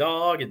this is a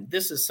dog and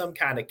this is some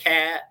kind of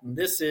cat and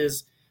this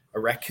is a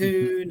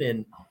raccoon,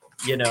 and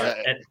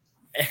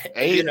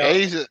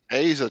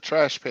A's a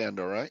trash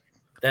panda, right?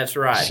 That's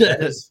right.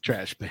 That is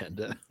trash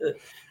panda.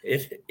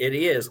 It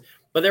is.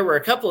 But there were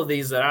a couple of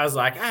these that I was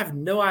like, I have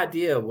no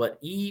idea what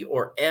E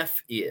or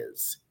F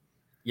is,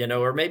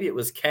 or maybe it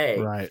was K.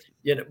 Right.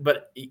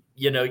 But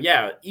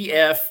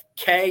EF,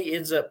 K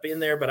ends up in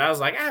there, but I was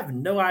like, I have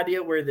no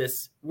idea where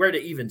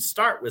to even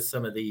start with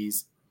some of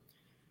these.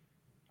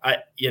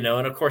 And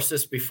of course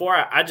this before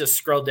I just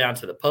scrolled down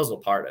to the puzzle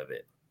part of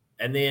it.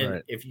 And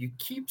then if you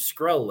keep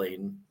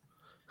scrolling,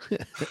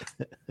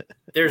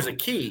 there's a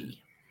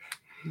key.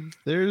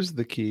 There's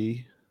the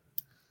key.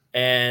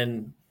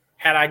 And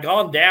had I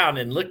gone down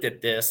and looked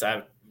at this,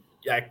 I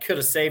could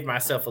have saved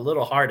myself a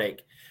little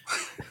heartache.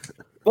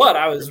 But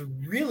I was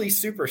really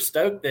super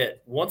stoked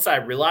that once I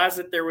realized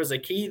that there was a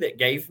key that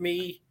gave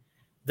me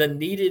the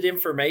needed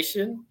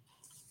information,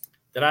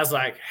 that I was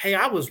like, hey,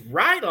 I was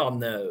right on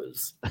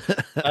those.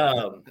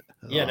 Awesome.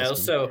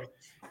 So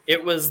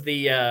it was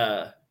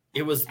the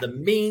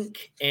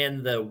mink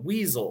and the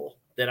weasel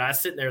that I was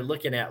sitting there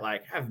looking at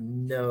like, I have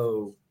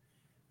no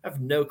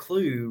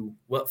clue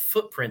what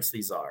footprints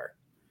these are.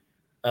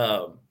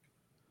 But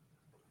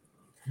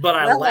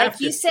like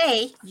you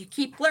say, you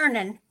keep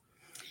learning.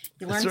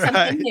 You learn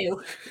something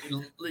new.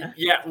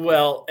 Yeah,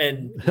 well,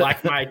 and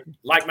like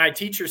my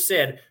teacher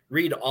said,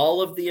 read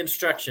all of the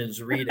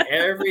instructions, read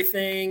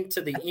everything to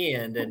the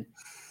end, and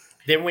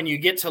then when you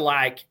get to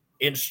like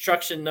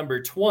instruction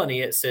number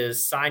 20, it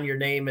says sign your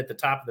name at the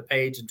top of the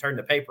page and turn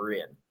the paper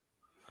in.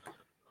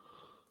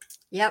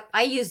 Yep,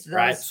 I used those.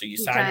 Right, so you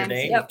sign your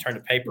name, you turn the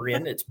paper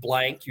in, it's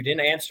blank, you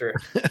didn't answer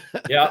it.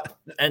 Yep,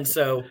 and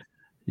so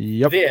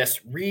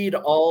read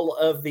all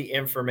of the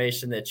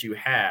information that you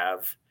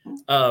have.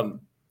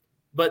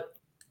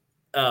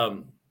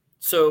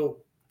 So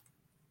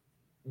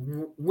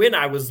when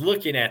I was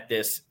looking at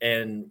this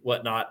and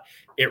whatnot,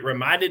 it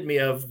reminded me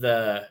of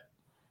the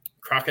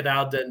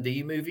Crocodile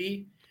Dundee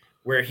movie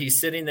where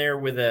he's sitting there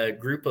with a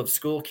group of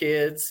school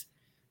kids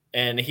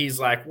and he's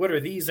like, what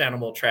are these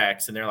animal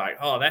tracks? And they're like,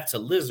 oh, that's a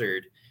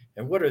lizard.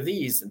 And what are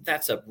these? And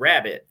that's a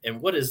rabbit.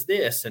 And what is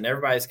this? And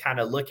everybody's kind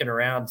of looking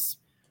around.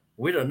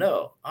 We don't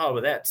know. Oh,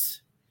 well,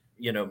 that's,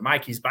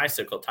 Mikey's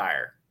bicycle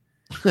tire.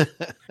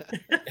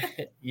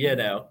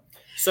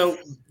 So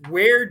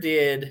where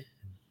did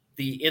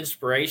the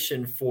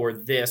inspiration for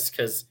this?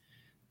 Because,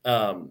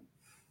 Animal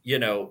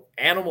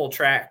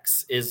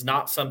Tracks is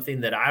not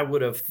something that I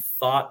would have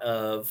thought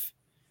of,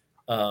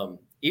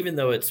 even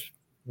though it's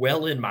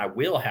well in my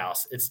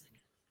wheelhouse. It's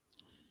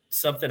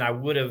something I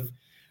would have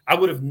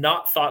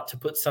not thought to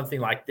put something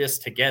like this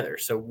together.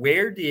 So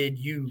where did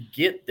you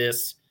get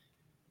this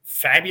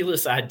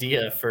fabulous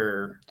idea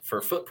for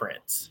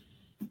footprints?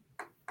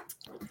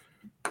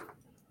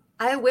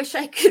 I wish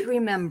I could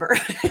remember.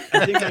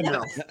 I think I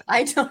know.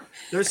 I don't.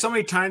 There's so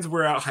many times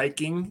we're out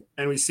hiking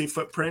and we see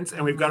footprints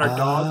and we've got our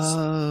dogs.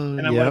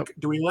 And I'm like,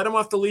 do we let them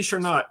off the leash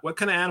or not? What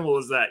kind of animal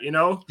is that?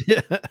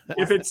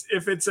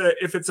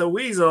 If it's a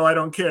weasel, I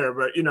don't care.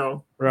 But if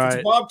it's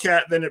a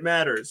bobcat, then it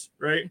matters,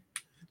 right?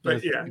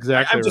 But yeah,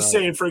 exactly. I'm just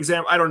saying, for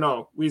example, I don't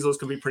know. Weasels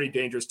can be pretty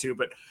dangerous too.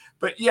 But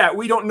yeah,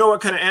 we don't know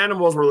what kind of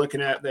animals we're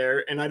looking at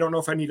there, and I don't know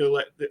if I need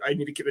to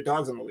keep the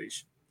dogs on the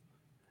leash.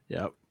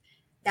 Yep.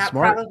 That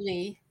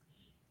probably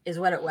is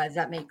what it was.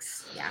 That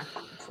makes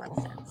a lot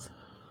of sense.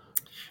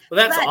 Well,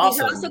 that's awesome.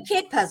 These are also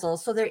kid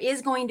puzzles, so there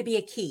is going to be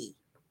a key.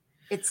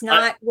 It's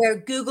not where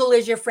Google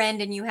is your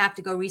friend and you have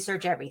to go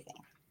research everything.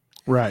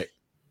 Right.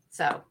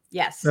 So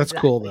yes, That's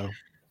cool though.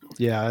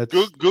 Yeah,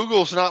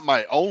 Google's not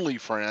my only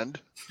friend.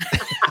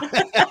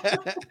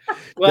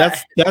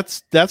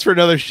 That's for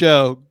another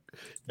show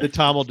that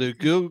Tom will do.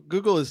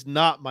 Google is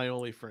not my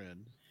only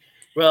friend.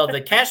 Well,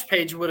 the cache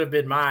page would have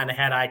been mine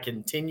had I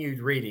continued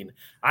reading.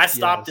 I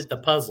stopped at the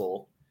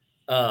puzzle,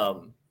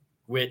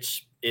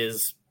 which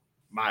is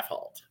my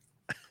fault.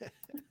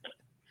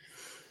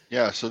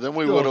 Yeah, so then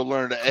we would have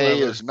learned A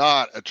is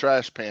not a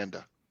trash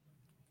panda.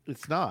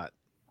 It's not.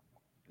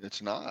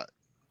 It's not.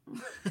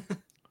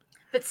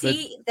 But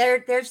see,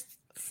 there's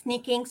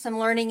sneaking some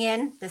learning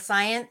in the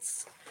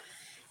science.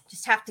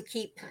 Just have to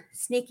keep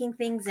sneaking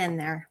things in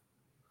there.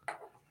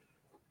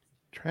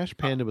 Trash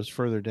panda was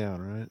further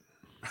down, right?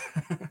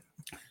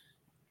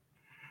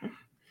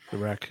 The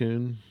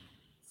raccoon.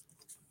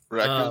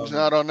 Raccoon's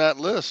not on that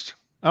list.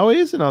 Oh, he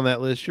isn't on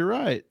that list. You're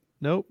right.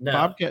 Nope. No.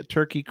 Bobcat,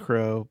 turkey,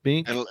 crow,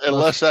 mink.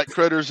 Unless that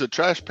critter's a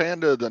trash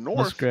panda of the north.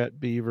 Muskrat,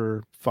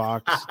 beaver,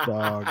 fox,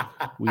 dog,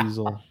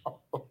 weasel.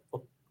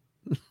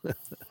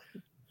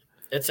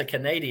 It's a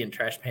Canadian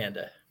trash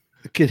panda.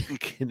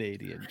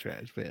 Canadian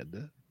trash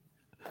panda.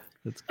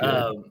 That's good.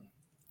 All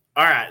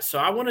right. So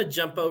I want to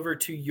jump over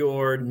to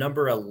your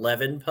number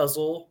 11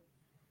 puzzle.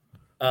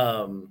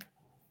 The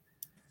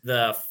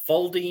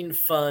folding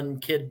fun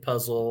kid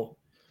puzzle.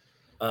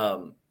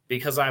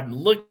 Because I'm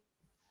looking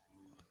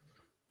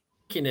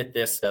at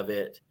this of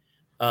it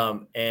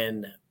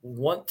and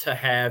want to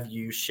have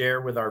you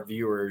share with our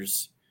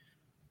viewers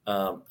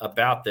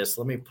about this.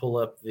 Let me pull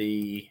up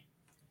the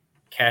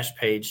cache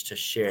page to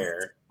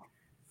share.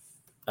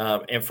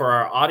 And for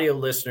our audio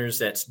listeners,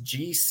 that's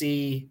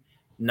GC981RE.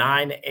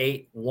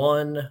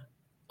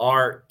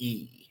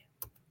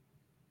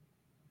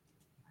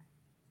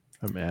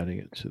 I'm adding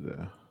it to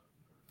the.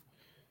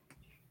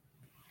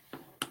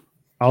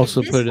 I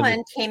also This put it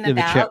one came in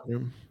the chat about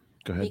room.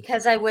 Go ahead.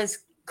 because I was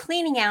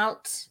cleaning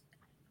out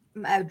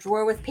a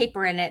drawer with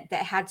paper in it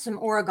that had some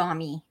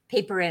origami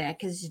paper in it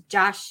because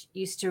Josh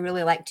used to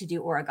really like to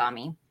do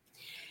origami.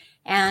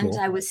 And Cool.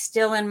 I was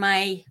still in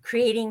my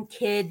creating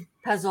kid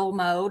puzzle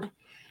mode.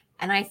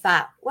 And I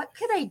thought, what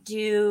could I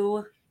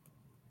do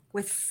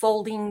with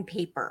folding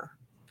paper?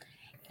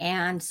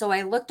 And so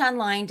I looked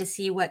online to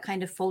see what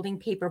kind of folding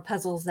paper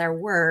puzzles there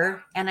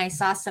were. And I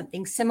saw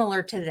something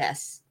similar to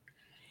this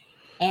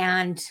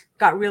and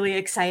got really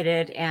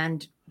excited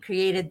and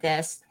created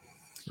this.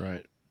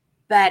 Right.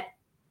 But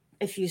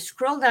if you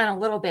scroll down a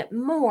little bit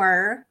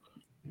more,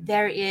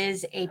 there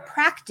is a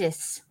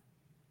practice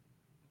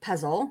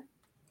puzzle.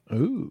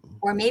 Ooh.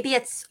 Or maybe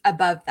it's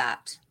above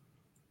that.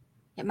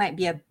 It might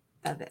be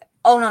above it.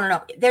 Oh,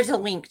 no. There's a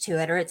link to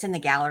it, or it's in the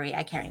gallery.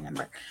 I can't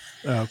remember.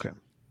 Oh, okay.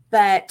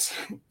 But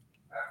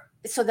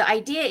so the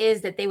idea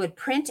is that they would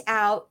print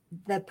out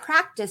the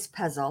practice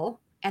puzzle,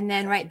 and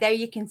then right there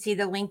you can see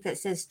the link that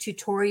says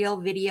tutorial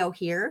video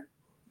here.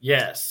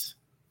 Yes.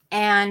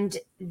 And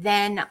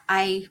then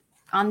I,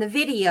 on the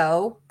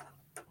video,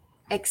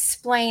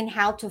 explain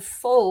how to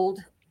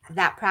fold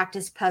that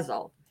practice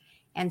puzzle.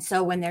 And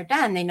so when they're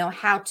done, they know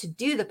how to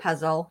do the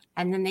puzzle,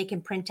 and then they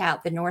can print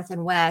out the north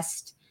and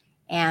west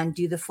and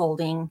do the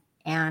folding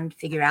and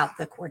figure out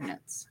the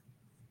coordinates.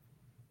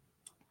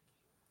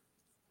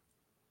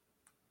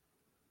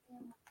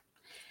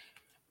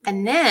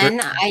 And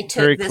then I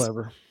took this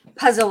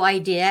puzzle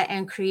idea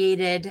and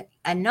created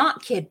a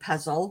not kid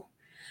puzzle,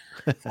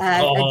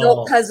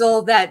 adult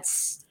puzzle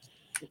that's,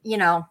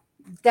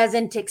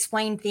 doesn't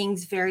explain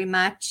things very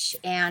much.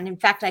 And in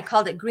fact, I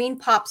called it Green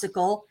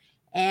Popsicle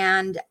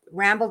and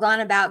rambled on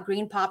about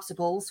green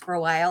popsicles for a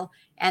while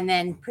and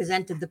then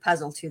presented the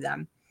puzzle to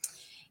them.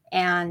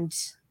 And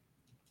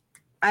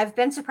I've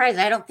been surprised.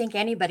 I don't think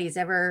anybody's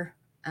ever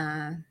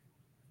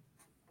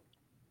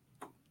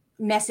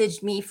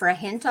messaged me for a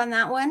hint on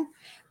that one,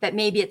 but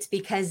maybe it's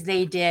because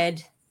they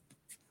did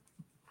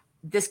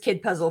this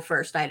kid puzzle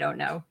first. I don't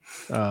know.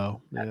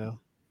 Oh, yeah.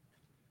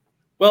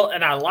 Well,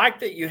 and I like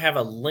that you have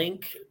a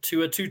link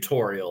to a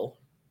tutorial,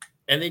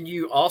 and then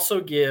you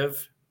also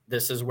give.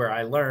 This is where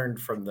I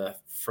learned from the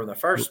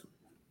first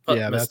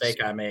mistake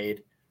I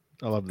made.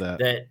 I love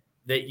that.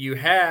 That you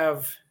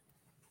have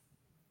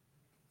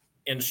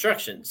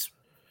instructions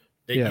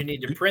that you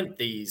need to print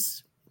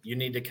these. You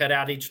need to cut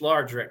out each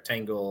large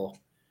rectangle.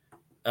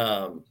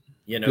 Good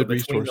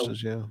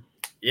resources,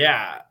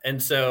 yeah.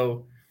 And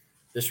so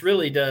this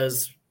really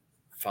does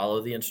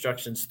follow the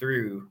instructions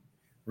through.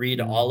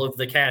 Read all of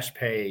the cache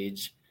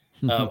page.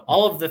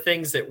 All of the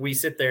things that we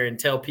sit there and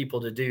tell people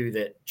to do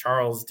that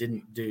Charles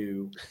didn't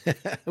do.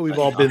 We've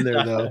all been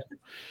there, though.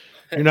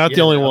 You're not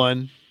the only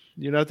one.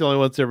 You're not the only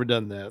one that's ever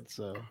done that.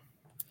 So,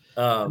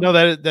 no,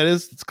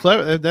 it's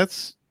clever.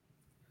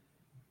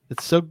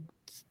 It's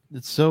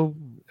so.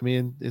 I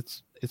mean,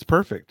 it's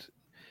perfect.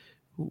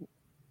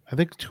 I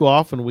think too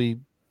often we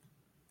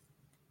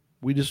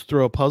just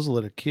throw a puzzle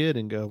at a kid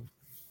and go,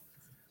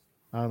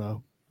 I don't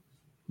know,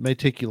 it may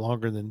take you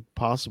longer than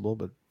possible,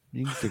 but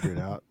you can figure it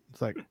out.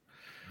 It's like,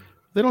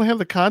 they don't have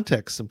the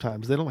context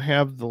sometimes. They don't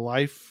have the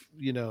life,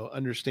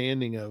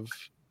 understanding of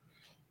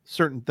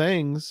certain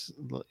things,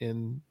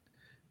 and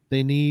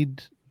they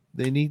need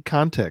they need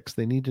context.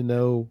 They need to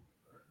know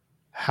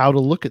how to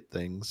look at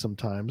things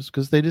sometimes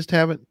because they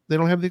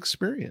don't have the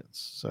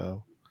experience.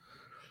 So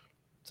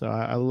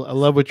I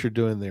love what you're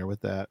doing there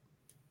with that.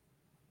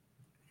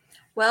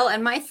 Well,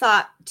 and my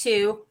thought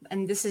too,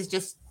 and this is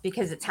just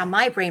because it's how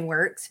my brain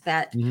works,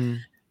 that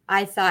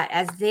I thought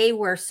as they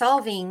were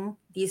solving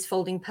these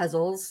folding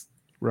puzzles,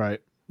 right,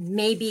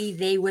 maybe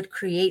they would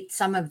create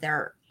some of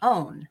their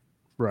own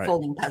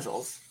folding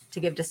puzzles to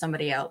give to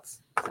somebody else.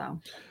 So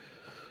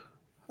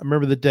I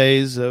remember the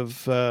days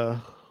of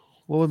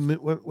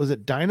what was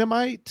it,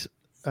 Dynamite?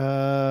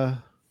 The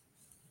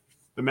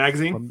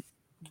magazine?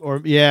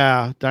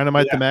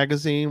 Dynamite the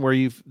magazine,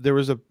 where there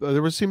was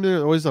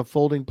always a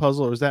folding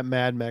puzzle. Or was that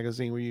Mad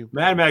Magazine where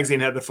Mad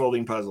Magazine had the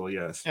folding puzzle,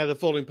 yes. Yeah, the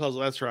folding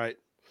puzzle, that's right.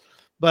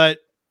 But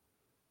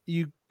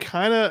you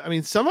kind of, I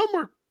mean, some of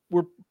them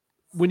were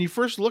when you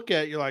first look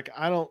at it, you're like,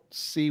 I don't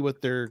see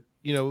what they're,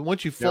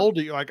 once you fold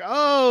it, you're like,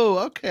 oh,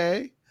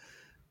 okay.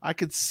 I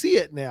could see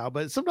it now,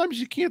 but sometimes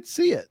you can't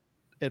see it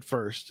at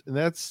first. And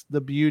that's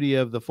the beauty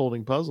of the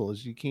folding puzzle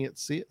is you can't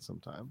see it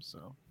sometimes.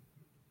 So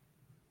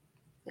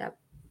yep.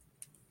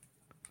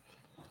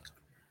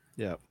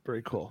 Yeah,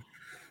 very cool.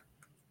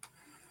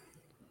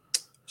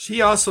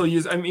 She also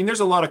there's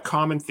a lot of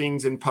common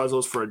things in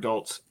puzzles for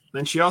adults.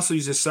 Then she also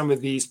uses some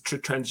of these to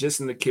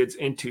transition the kids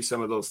into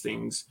some of those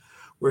things,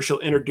 where she'll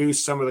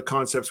introduce some of the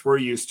concepts we're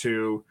used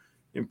to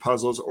in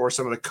puzzles or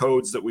some of the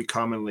codes that we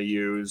commonly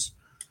use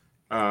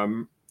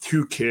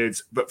to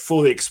kids, but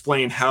fully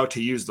explain how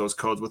to use those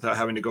codes without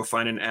having to go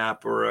find an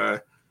app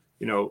or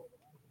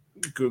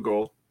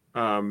Google.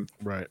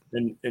 Right.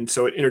 And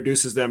so it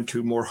introduces them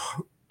to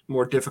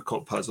more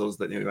difficult puzzles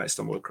that they might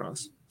stumble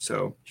across.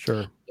 So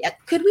sure. Yeah.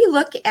 Could we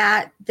look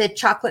at the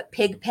chocolate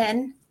pig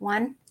pen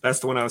one? That's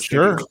the one I was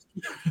sure.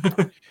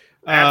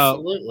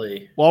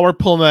 Absolutely. While we're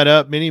pulling that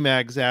up, Mini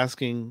Mag's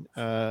asking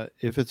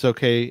if it's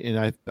okay,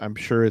 and I'm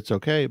sure it's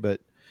okay,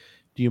 but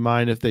do you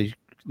mind if they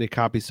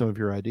copy some of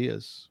your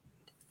ideas?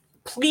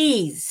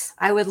 Please.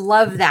 I would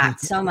love that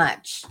so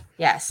much.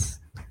 Yes.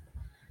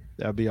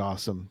 That'd be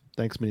awesome.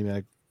 Thanks, Mini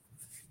Mag.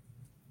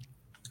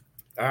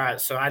 All right,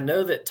 so I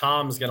know that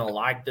Tom's gonna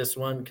like this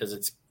one because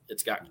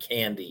it's got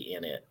candy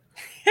in it.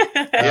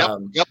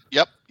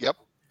 Yep.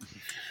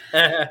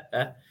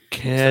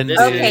 Candy.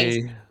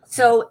 Okay,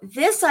 so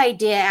this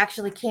idea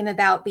actually came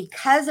about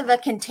because of a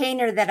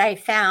container that I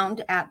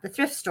found at the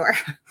thrift store,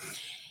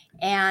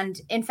 and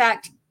in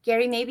fact,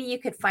 Gary, maybe you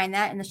could find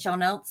that in the show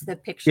notes. The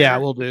picture. Yeah,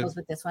 we'll do. Goes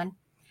with this one.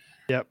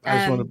 Yep,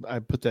 I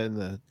put that in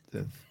the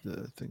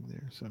thing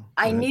there. So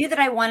I knew that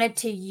I wanted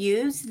to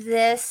use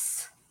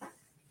this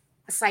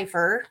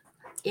cipher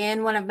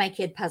in one of my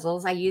kid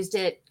puzzles. I used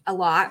it a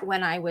lot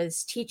when I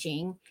was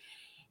teaching,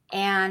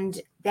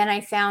 and then I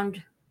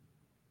found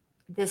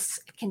this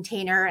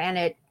container and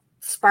it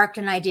sparked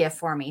an idea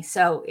for me.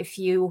 So if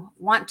you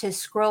want to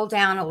scroll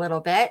down a little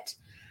bit,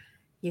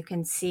 you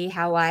can see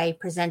how I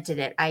presented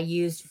it. I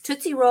used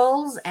Tootsie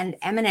Rolls and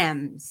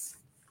M&Ms.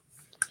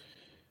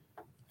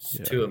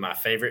 Two of my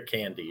favorite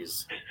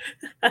candies.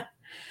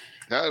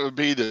 That would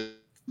be the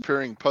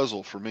disappearing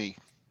puzzle for me.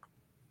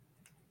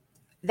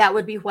 That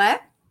would be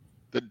what?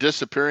 The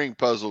disappearing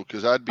puzzle,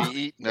 because I'd be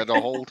eating it the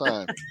whole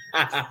time.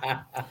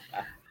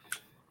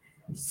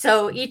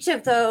 So each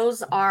of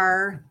those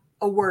are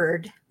a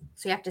word.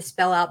 So you have to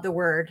spell out the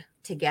word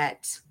to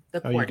get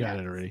the coordinates. You got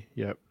it already.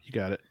 Yep, you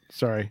got it.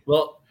 Sorry.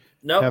 Well,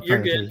 no,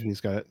 you're good.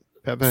 He's got it.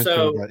 He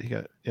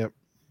got it. Yep.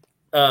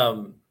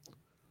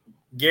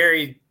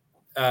 Gary,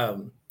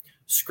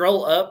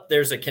 scroll up.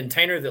 There's a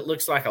container that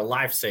looks like a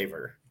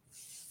lifesaver.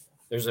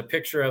 There's a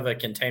picture of a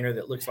container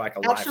that looks like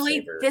a lifesaver.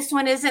 Actually, this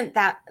one isn't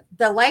that.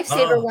 The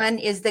lifesaver one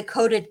is the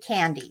coated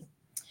candy.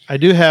 I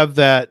do have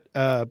that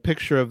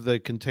picture of the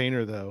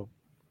container, though.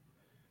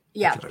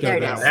 Yeah, there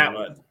it is. That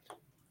one.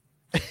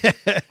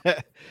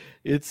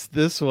 It's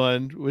this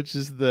one, which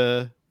is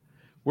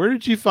where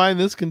did you find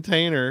this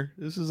container?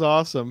 This is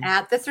awesome.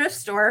 At the thrift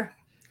store.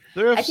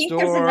 I think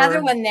there's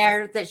another one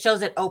there that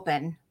shows it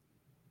open.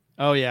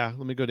 Oh yeah,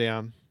 let me go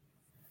down.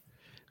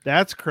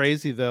 That's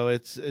crazy though.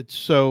 It's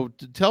so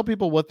tell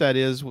people what that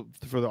is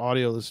for the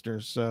audio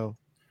listeners. So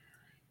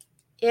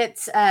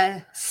it's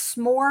a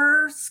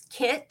s'mores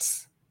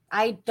kit.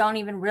 I don't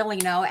even really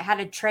know. It had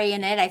a tray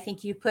in it. I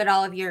think you put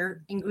all of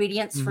your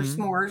ingredients for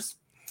s'mores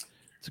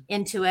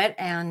into it,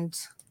 and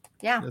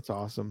yeah, that's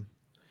awesome.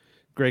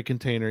 Great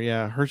container.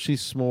 Yeah,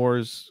 Hershey's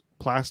s'mores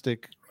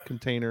plastic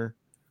container.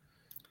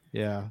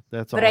 Yeah,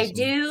 that's awesome. But I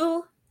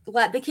do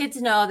let the kids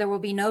know there will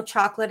be no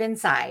chocolate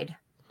inside.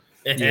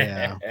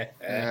 Yeah.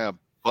 Yeah,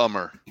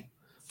 bummer.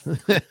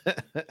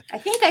 I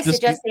think I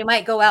suggest they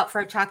might go out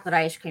for a chocolate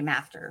ice cream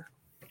after.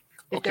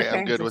 Okay,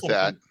 I'm good with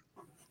that.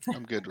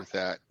 I'm good with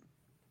that.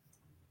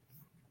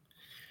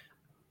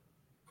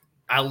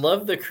 I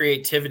love the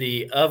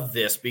creativity of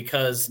this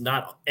because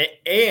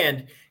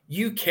and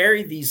you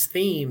carry these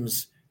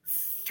themes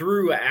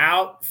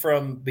throughout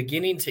from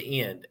beginning to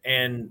end.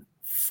 And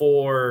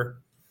for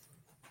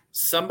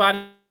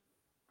somebody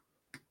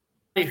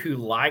who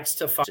likes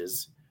to fight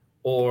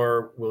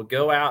or will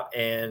go out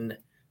and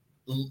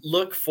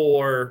look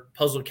for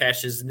puzzle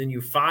caches, and then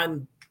you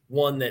find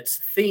one that's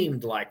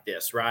themed like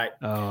this, right?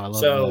 Oh, I love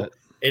so that.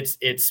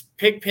 It's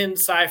Pigpen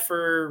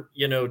cipher,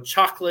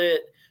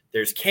 chocolate.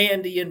 There's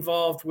candy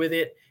involved with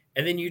it,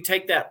 and then you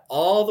take that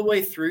all the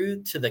way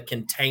through to the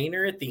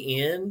container at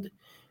the end,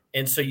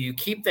 and so you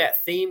keep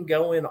that theme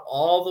going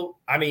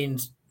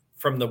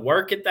from the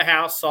work at the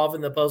house,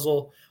 solving the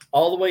puzzle,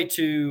 all the way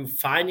to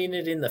finding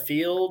it in the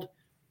field.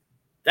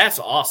 That's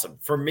awesome.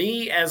 For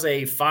me as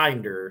a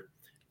finder,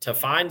 to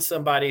find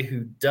somebody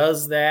who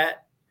does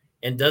that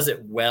and does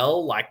it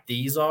well like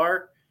these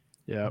are,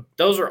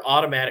 those are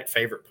automatic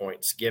favorite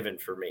points given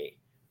for me.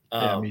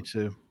 Yeah, me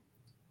too.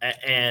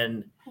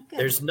 And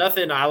there's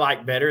nothing I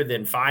like better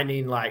than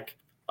finding like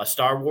a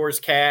Star Wars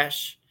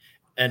cache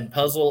and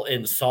puzzle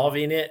and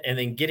solving it, and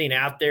then getting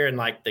out there and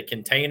like the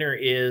container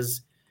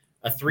is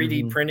a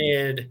 3D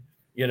printed,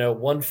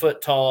 1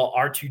 foot tall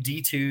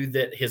R2-D2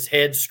 that his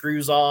head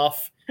screws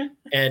off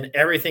and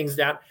everything's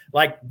down.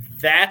 Like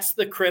that's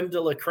the creme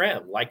de la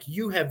creme. Like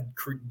you have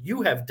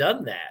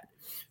done that.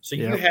 So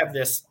you have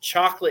this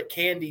chocolate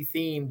candy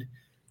themed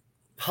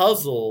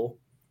puzzle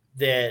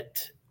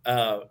that,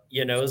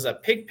 is a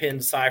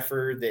Pigpen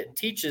cipher that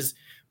teaches.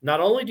 Not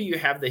only do you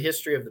have the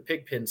history of the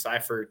Pigpen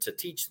cipher to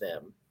teach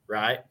them,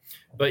 right?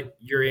 But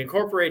you're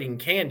incorporating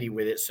candy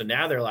with it. So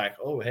now they're like,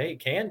 oh, hey,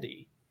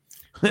 candy,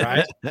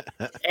 right?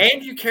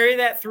 And you carry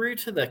that through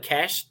to the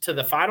cache, to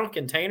the final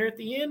container at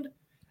the end.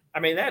 I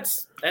mean,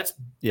 that's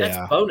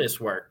bonus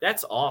work.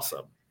 That's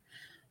awesome.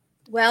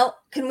 Well,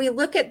 can we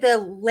look at the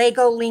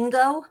Lego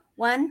Lingo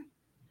one?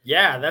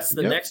 Yeah, that's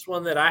the next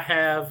one that I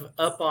have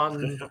up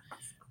on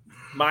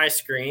my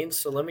screen.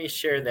 So let me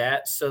share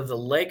that. So the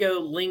Lego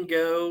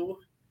Lingo.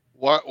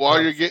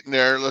 While you're getting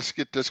there, let's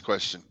get this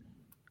question.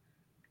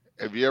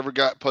 Have you ever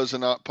got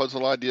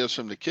puzzle ideas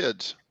from the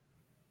kids?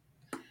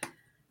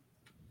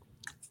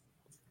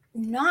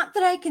 Not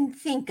that I can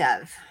think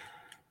of.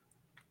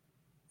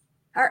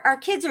 Our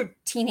kids are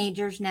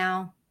teenagers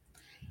now.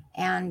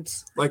 And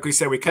like we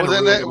said, we kind of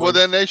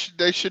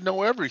they should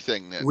know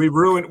everything. Then we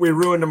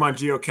ruined them on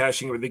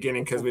geocaching at the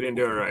beginning because we didn't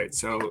do it right.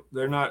 So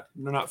they're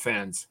not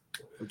fans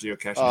of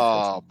geocaching.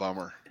 Oh,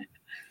 bummer.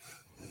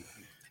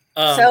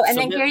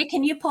 Then Gary,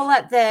 can you pull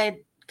up the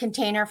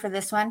container for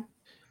this one?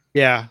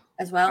 Yeah,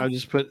 as well. I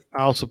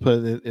also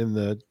put it in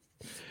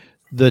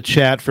the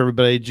chat for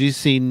everybody.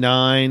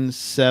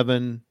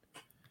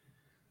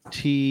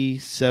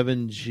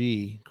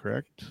 GC97T7G,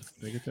 correct?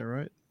 Did I get that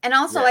right? And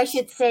also, I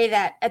should say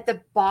that at the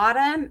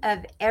bottom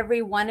of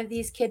every one of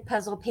these kid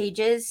puzzle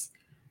pages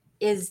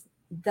is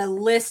the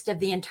list of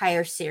the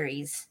entire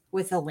series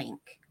with a link.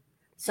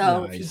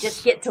 So if you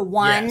just get to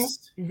one,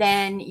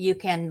 then you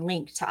can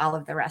link to all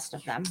of the rest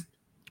of them.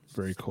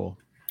 Very cool.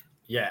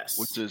 Yes.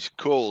 Which is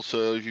cool.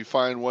 So if you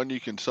find one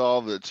you can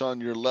solve that's on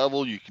your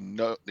level, you can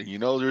know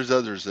there's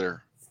others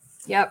there.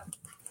 Yep.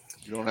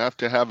 You don't have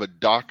to have a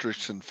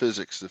doctorate in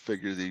physics to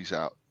figure these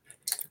out.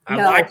 I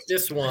like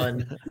this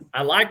one.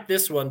 I like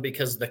this one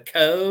because the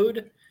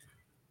code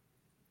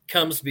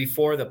comes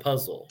before the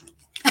puzzle.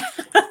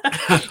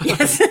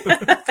 Yes.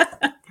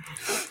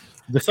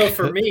 So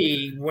for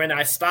me, when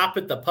I stop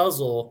at the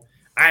puzzle,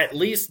 I at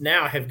least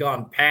now have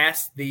gone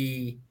past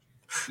the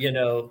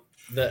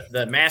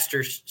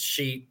master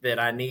sheet that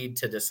I need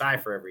to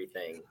decipher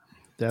everything.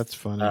 That's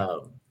funny.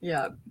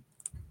 Yeah.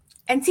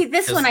 And see,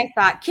 this one, I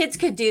thought kids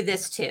could do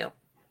this too.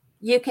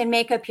 You can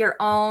make up your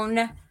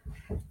own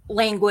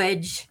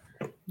language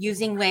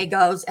using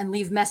Legos and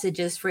leave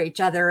messages for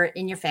each other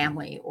in your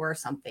family or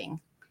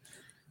something.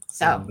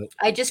 So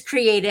I just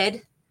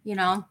created,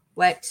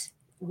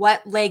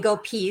 what Lego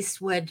piece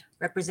would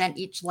represent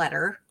each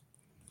letter.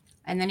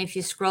 And then if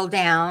you scroll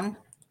down,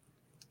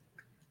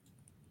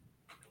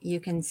 you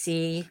can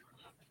see,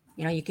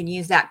 you can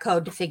use that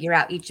code to figure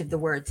out each of the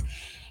words.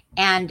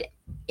 And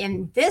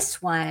in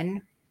this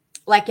one,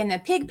 like in the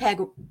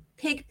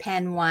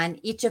Pigpen one,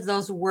 each of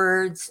those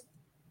words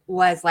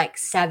was like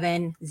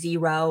 7,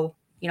 0,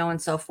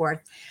 and so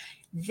forth.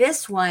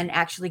 This one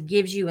actually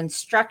gives you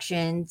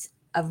instructions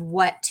of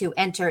what to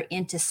enter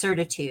into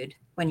Certitude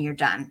when you're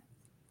done.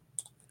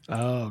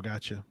 Oh,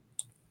 gotcha.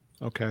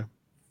 Okay.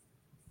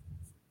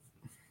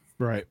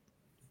 Right.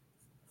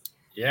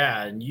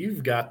 Yeah, and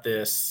you've got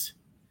this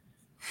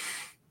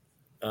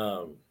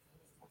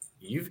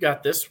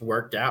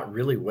worked out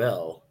really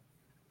well.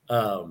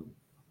 So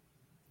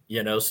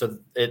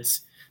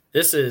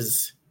this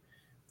is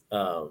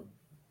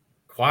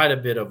quite a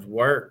bit of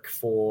work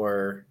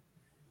for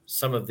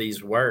some of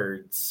these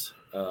words,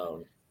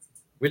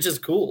 which is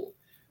cool.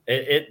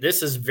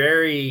 This is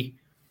very,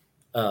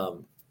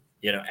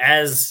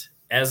 as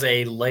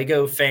a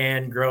Lego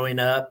fan growing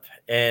up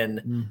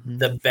and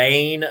the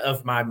bane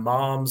of my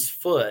mom's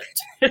foot.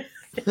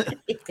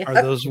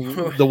 Are those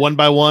the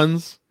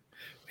 1x1s?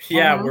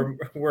 Yeah,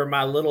 were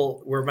my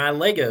Legos.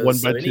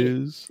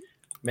 1x2s.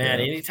 Man,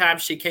 anytime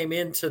she came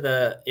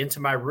into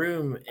my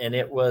room and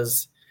it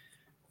was,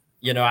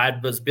 I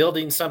was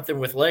building something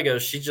with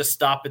Legos, she just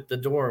stopped at the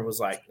door and was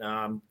like, "No,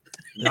 I'm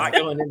not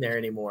going in there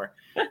anymore."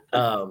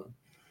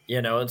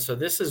 And so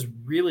this is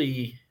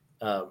really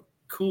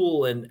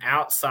cool and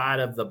outside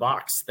of the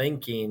box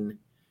thinking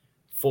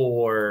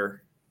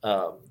for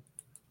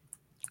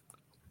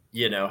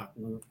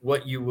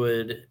what you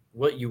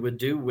would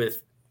do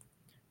with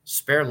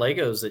spare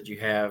Legos that you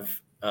have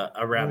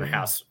around the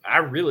house. I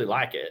really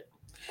like it.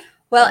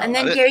 Well, and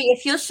then Gary,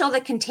 if you'll show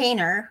the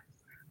container.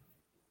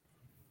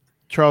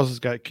 Charles has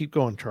got it. Keep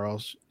going,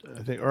 Charles.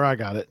 I think, or I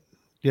got it.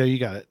 Yeah, you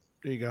got it.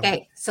 There you go.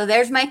 Okay, so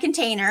there's my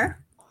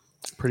container.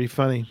 Pretty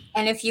funny.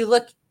 And if you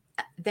look,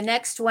 the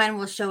next one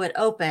will show it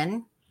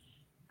open.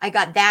 I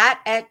got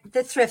that at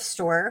the thrift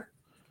store.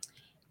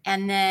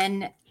 And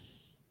then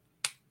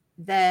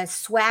the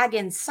swag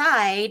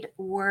inside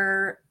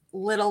were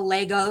little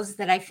Legos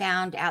that I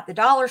found at the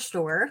dollar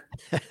store.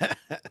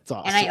 That's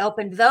awesome. And I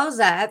opened those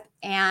up,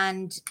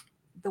 and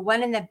the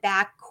one in the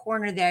back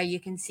corner there, you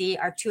can see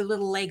are 2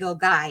 little Lego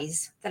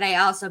guys that I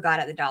also got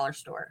at the dollar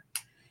store.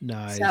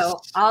 Nice. So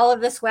all of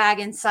the swag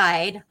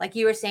inside, like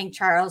you were saying,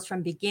 Charles,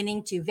 from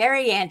beginning to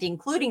very end,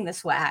 including the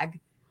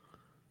swag,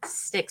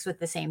 sticks with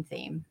the same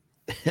theme.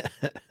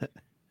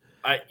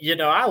 I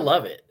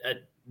love it.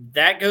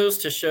 That goes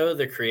to show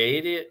the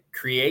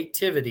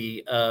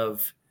creativity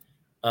of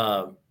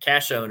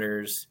cache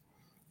owners.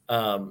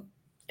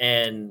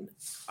 And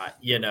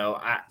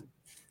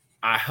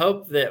I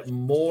hope that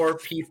more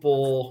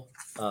people,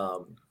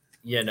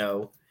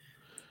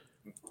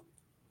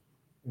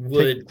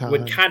 would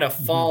kind of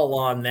fall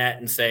on that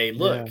and say,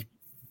 look,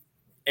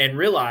 and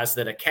realize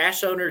that a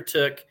cache owner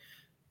took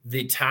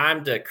the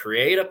time to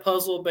create a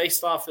puzzle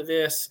based off of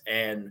this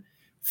and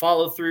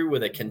follow through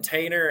with a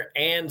container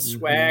and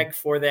swag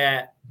for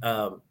that.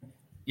 I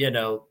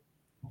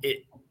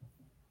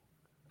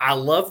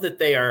love that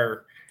they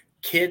are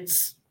kid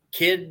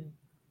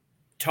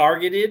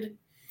targeted,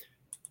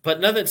 but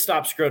nothing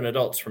stops grown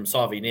adults from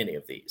solving any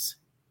of these.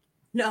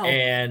 No.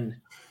 And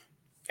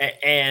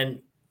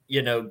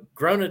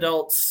grown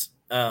adults,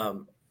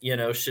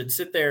 should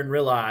sit there and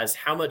realize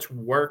how much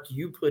work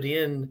you put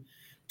in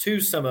to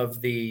some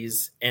of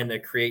these and the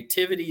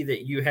creativity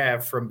that you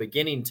have from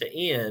beginning to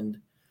end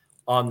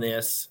on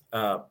this.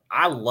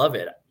 I love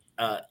it.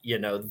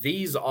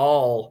 These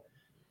all,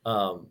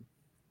 are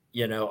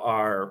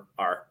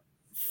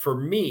for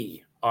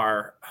me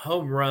are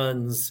home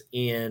runs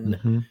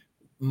in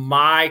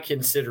my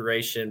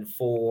consideration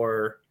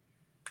for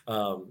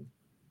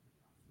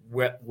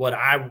what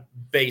I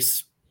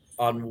base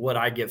on what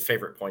I give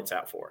favorite points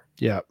out for.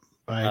 Yeah,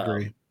 I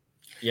agree.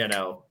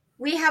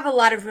 We have a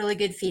lot of really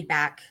good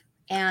feedback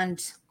and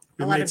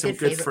a lot of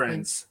good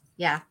friends.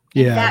 Yeah.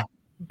 Yeah. That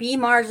B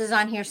Mars is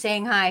on here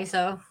saying hi.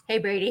 So, hey,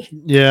 Brady.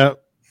 Yeah.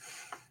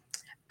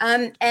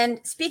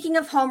 And speaking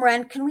of home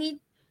run, can we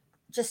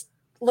just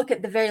look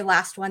at the very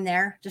last one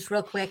there, just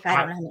real quick? I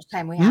don't know how much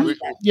time we have. We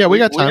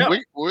got time.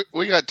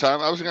 We got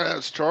time. I was going to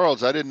ask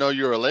Charles. I didn't know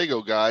you were a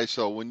Lego guy.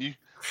 So when you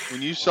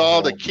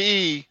saw the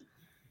key,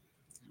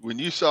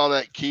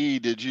 that key,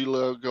 did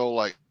you go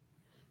like,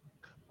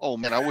 oh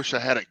man, I wish I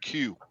had a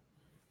Q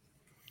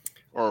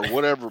or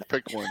whatever?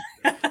 Pick one.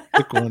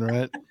 Pick one,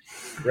 right?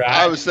 Right.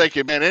 I was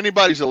thinking, man,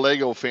 anybody's a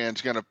Lego fan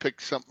is going to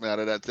pick something out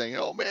of that thing.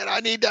 Oh man, I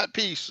need that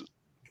piece.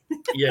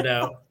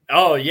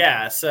 Oh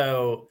yeah.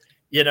 So,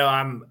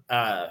 I'm,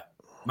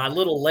 my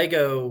little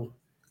Lego,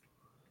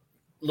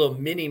 little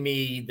mini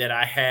me that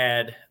I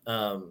had,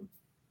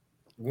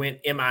 went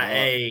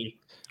MIA.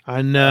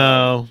 I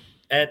know.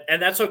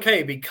 And that's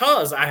okay,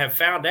 because I have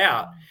found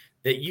out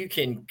that you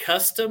can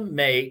custom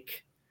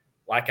make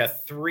like a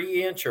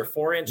 3-inch or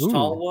 4-inch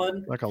tall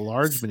one. Like a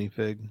large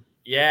minifig.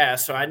 Yeah.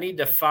 So I need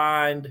to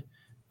find,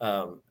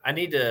 I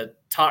need to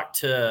talk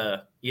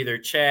to either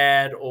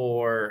Chad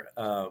or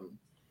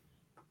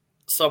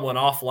someone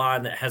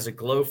offline that has a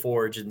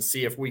Glowforge and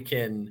see if we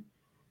can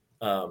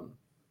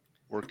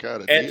work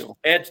out a deal.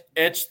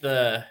 Etch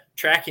the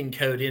tracking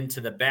code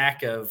into the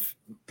back of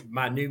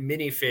my new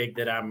minifig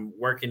that I'm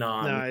working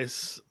on.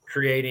 Nice.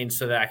 Creating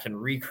so that I can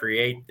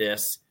recreate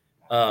this.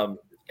 And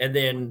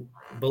then,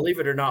 believe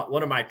it or not,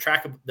 one of my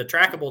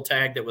trackable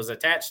tag that was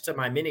attached to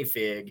my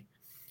minifig,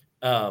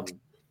 I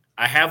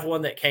have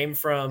one that came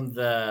from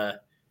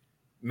the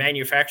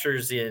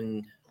manufacturers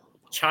in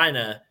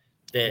China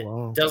that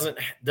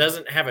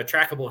doesn't have a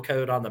trackable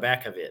code on the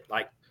back of it.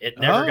 Like it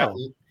never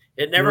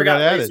got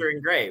laser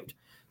engraved.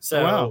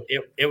 So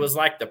it was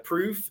like the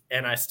proof,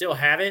 and I still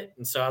have it.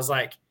 And so I was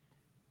like,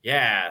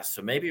 yeah,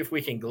 so maybe if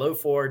we can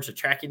Glowforge a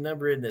tracking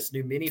number in this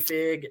new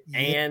minifig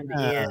and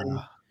in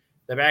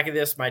the back of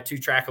this, my 2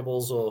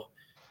 trackables will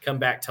come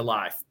back to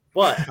life.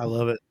 But I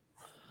love it.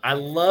 I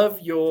love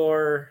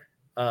your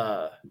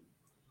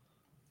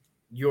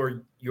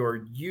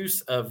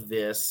use of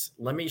this.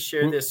 Let me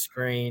share this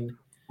screen.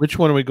 Which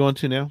one are we going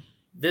to now?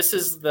 This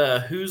is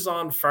the Who's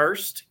On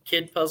First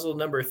Kid Puzzle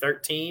number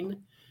 13.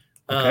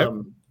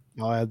 Okay.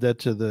 I'll add that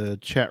to the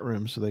chat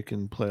room so they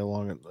can play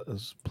along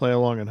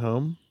at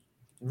home.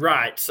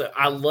 Right. So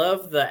I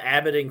love the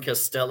Abbott and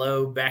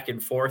Costello back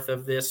and forth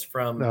of this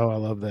from. Oh, I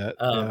love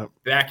that.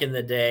 Back in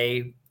the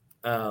day.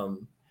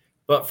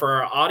 But for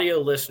our audio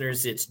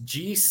listeners, it's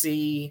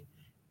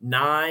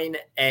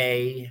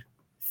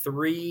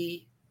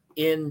GC9A3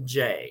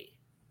 NJ.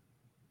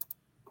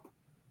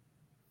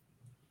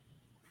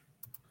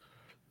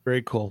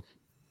 Very cool.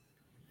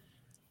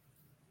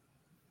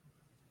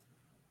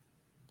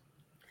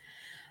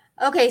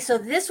 Okay, so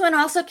this one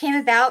also came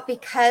about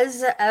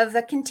because of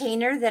a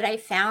container that I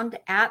found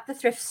at the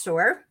thrift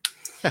store.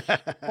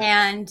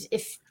 And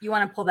if you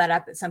want to pull that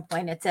up at some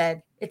point, it's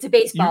a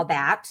baseball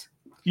bat.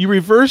 You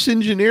reverse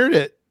engineered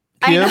it,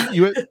 Kim.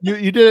 You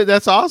did it.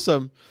 That's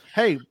awesome.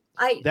 Hey,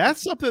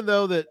 that's something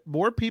though that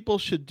more people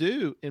should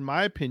do, in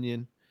my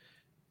opinion,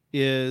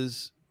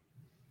 is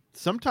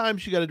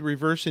sometimes you got to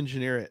reverse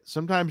engineer it.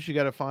 Sometimes you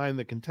got to find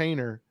the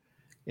container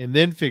and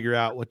then figure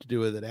out what to do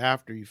with it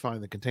after you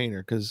find the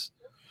container. Cause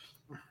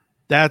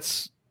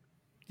that's,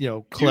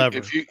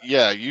 clever.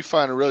 You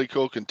find a really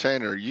cool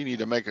container, you need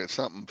to make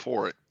something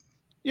for it.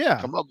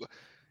 Yeah. Come up,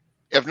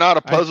 if not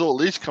a puzzle, at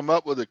least come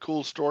up with a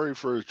cool story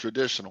for a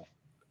traditional.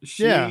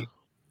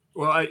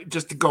 Well,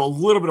 just to go a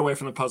little bit away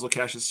from the puzzle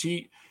caches,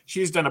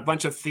 she's done a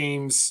bunch of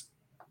themes,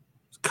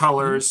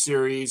 colors,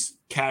 series,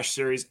 cache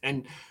series,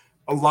 and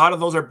a lot of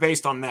those are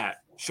based on that.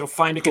 She'll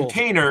find a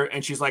container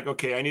and she's like,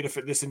 okay, I need to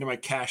fit this into my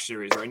cache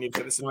series, or I need to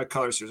fit this into my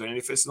color series, or I need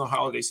to fit this in the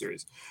holiday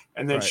series.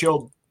 And then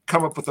she'll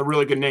come up with a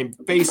really good name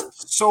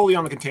based solely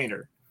on the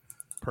container.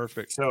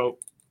 Perfect.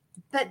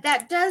 But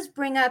that does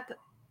bring up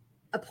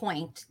a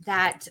point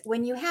that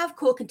when you have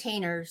cool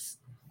containers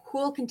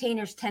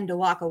tend to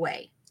walk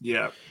away.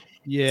 Yeah.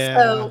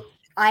 So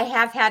I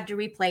have had to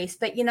replace,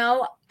 but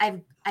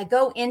I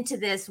go into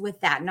this with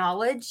that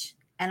knowledge,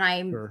 and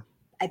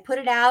I put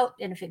it out,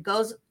 and if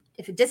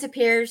it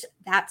disappears,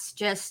 that's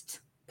just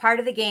part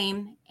of the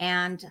game,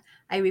 and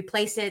I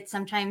replace it.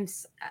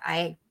 Sometimes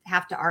I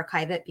have to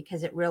archive it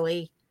because it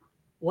really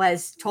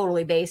was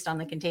totally based on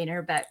the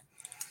container, but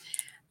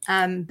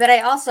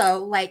I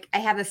also I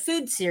have a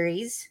food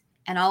series,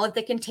 and all of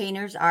the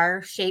containers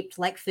are shaped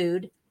like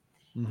food.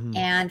 Mm-hmm.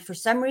 And for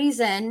some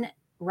reason,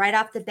 right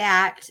off the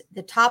bat,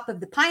 the top of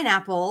the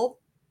pineapple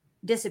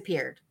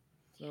disappeared.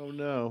 Oh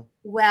no.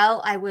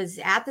 Well, I was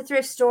at the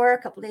thrift store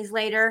a couple days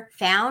later,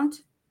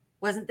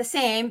 wasn't the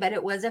same, but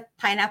it was a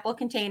pineapple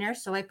container.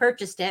 So I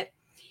purchased it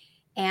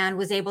and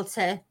was able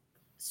to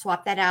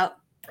swap that out.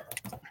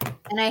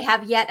 And I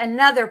have yet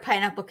another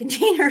pineapple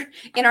container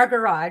in our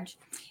garage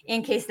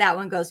in case that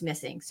one goes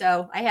missing.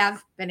 So I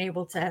have been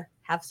able to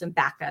have some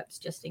backups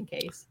just in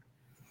case.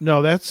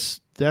 No,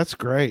 that's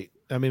great.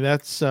 I mean,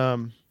 that's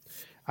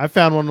I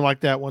found one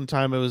like that one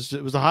time. It was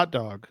a hot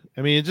dog.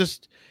 I mean,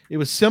 it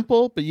was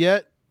simple, but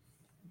yet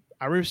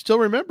I still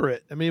remember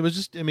it. I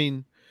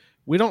mean,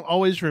 we don't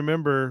always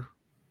remember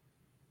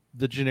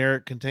the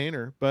generic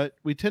container, but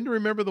we tend to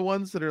remember the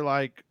ones that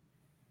are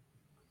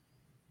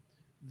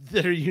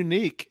that are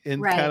unique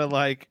and kind of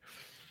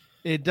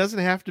it doesn't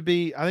have to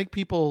be. I think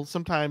people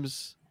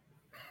sometimes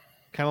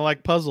kind of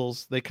like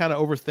puzzles. They kind of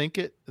overthink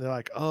it. They're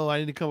like, oh, I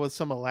need to come up with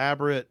some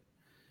elaborate,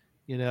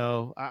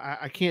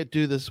 I can't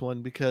do this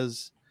one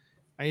because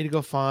I need to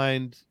go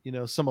find,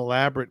 some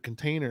elaborate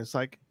container. It's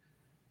like,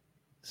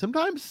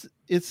 sometimes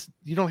it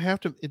doesn't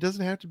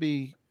have to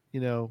be,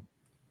 the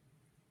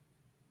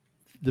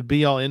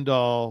be all end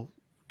all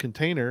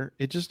container.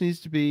 It just needs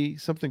to be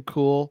something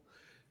cool.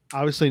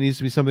 Obviously it needs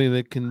to be something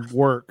that can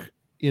work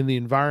in the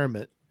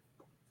environment,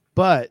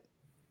 but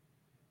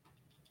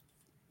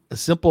a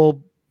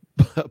simple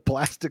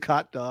plastic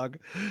hot dog,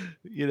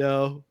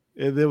 and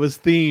it was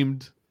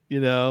themed,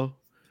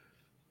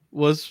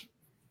 was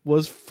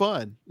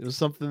fun. It was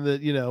something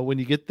that, when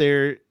you get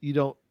there,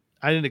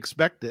 I didn't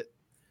expect it.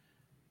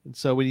 And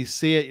so when you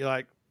see it, you're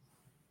like,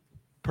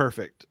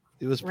 perfect.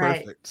 It was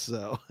perfect. Right.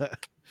 So,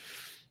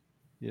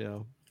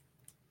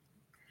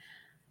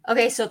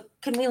 Okay. So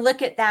can we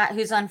look at that?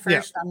 Who's on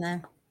first on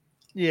the?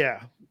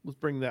 Yeah. Let's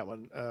bring that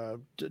one.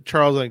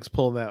 Charles, I think's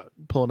pulling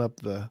up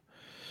the.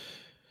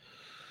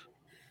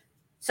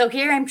 So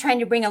here I'm trying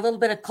to bring a little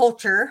bit of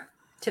culture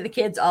to the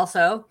kids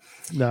also.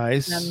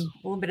 Nice. A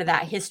little bit of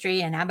that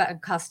history and Abbott and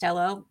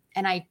Costello.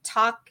 And I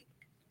talk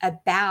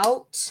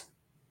about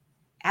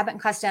Abbott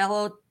and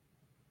Costello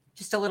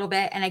just a little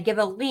bit. And I give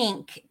a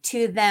link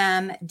to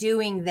them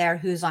doing their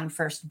Who's on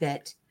First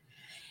bit.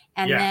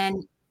 And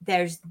then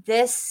there's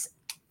this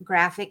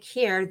graphic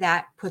here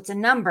that puts a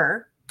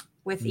number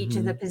with each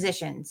of the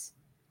positions.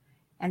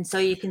 And so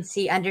you can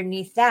see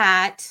underneath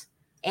that,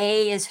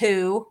 A is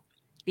who,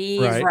 B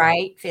is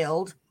right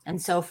filled,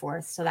 and so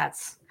forth. So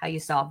that's how you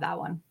solve that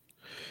one.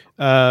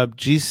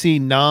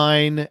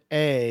 GC9A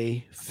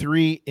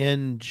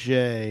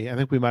 3NJ. I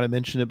think we might have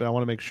mentioned it, but I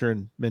want to make sure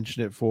and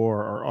mention it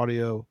for our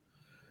audio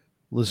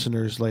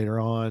listeners later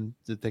on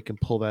that they can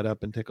pull that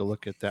up and take a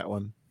look at that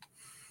one.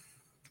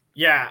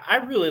 Yeah, I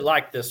really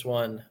like this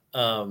one.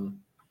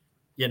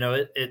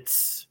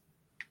 It's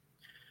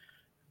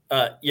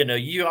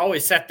you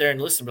always sat there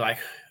and listened, like,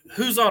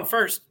 who's on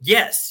first?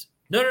 Yes.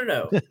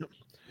 No.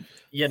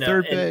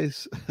 Third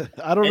base.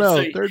 I don't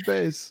know. Third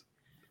base.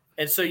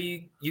 And so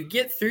you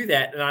get through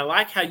that. And I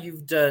like how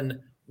you've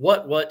done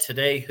what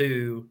today,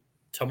 who,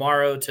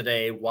 tomorrow,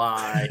 today,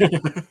 why,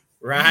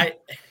 right?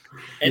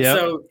 And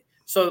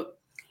so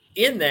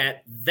in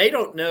that, they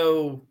don't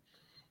know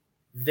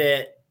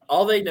that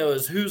all they know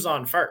is who's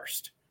on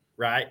first,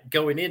 right?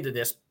 Going into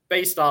this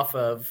based off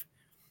of,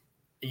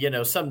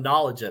 some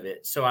knowledge of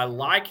it. So I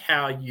like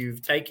how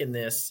you've taken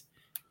this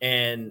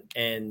and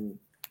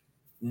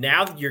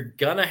now you're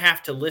going to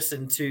have to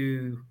listen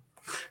to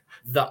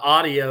the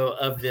audio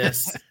of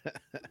this,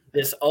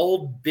 this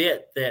old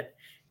bit that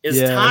is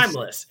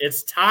timeless.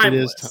 It's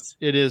timeless.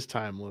 It is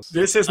timeless.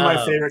 This is my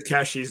favorite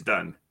cache he's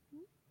done.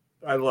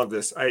 I love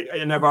this.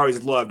 And I've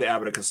always loved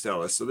Abbott and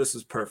Costello, so this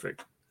is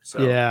perfect.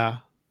 So yeah,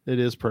 it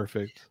is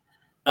perfect.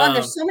 Well,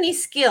 there's so many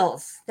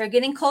skills. They're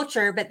getting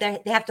culture, but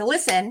they have to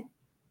listen.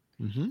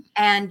 Mm-hmm.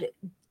 And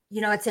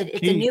it's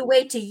a new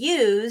way to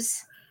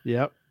use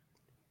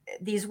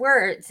these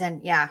words.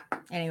 And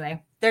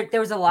anyway, there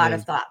was a lot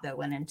of thought that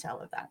went into all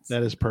of that.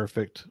 That is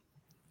perfect.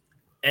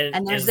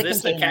 And there's the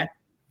container.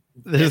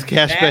 This is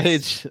cache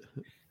page.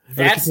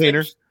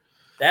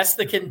 That's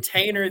the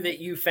container that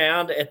you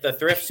found at the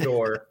thrift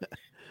store,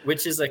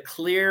 which is a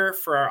clear,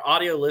 for our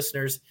audio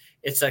listeners,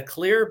 it's a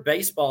clear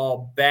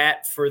baseball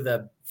bat for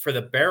the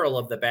barrel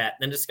of the bat.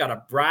 Then it's got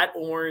a bright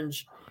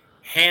orange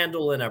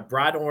handle and a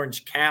bright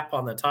orange cap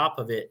on the top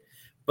of it.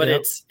 But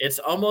it's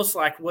almost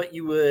like what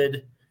you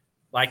would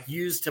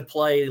use to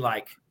play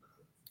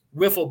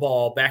wiffle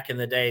ball back in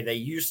the day.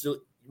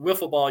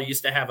 Wiffle ball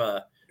used to have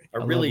a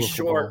really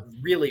short,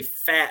 really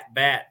fat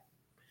bat.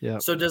 Yeah.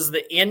 So does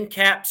the end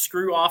cap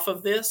screw off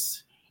of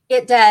this?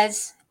 It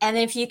does. And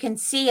if you can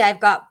see, I've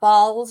got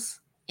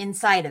balls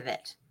inside of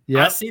it.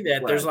 Yeah, I see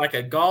that. Right. There's like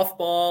a golf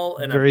ball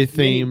and very a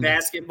mini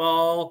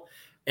basketball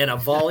and a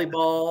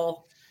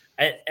volleyball.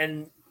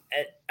 and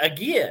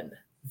again,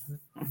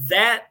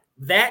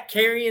 that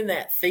carrying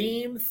that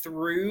theme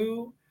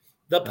through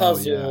the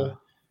puzzle,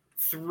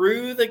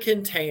 through the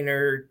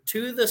container,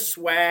 to the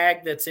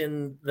swag that's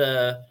in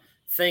the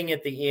thing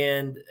at the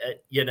end,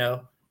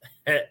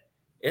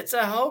 it's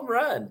a home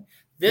run.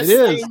 This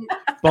thing,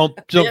 pun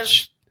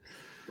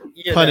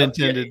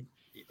intended.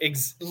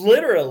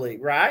 Literally,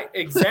 right?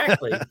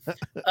 Exactly.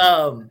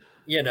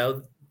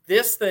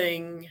 This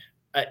thing,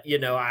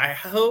 I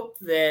hope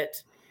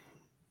that,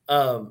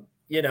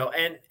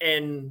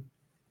 and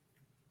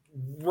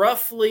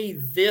roughly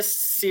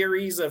this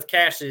series of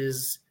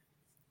caches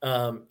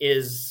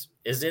is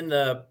in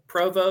the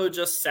Provo,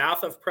 just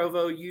south of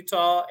Provo,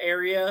 Utah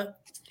area.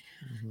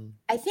 Mm-hmm.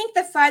 I think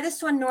the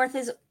farthest one north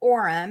is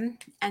Orem,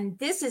 and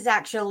this is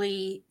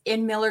actually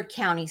in Miller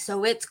County,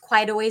 so it's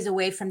quite a ways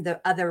away from the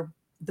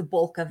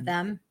bulk of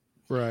them.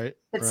 Right.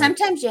 But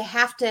sometimes you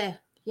have to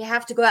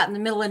go out in the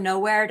middle of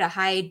nowhere to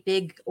hide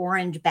big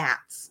orange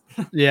bats.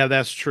 Yeah,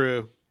 that's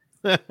true.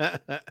 I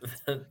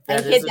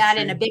hid that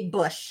in a big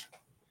bush.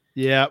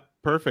 Yeah,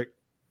 perfect.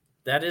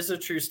 That is a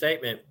true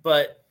statement.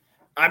 But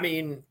I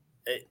mean,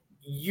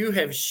 you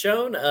have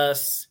shown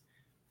us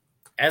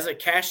as a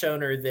cache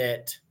owner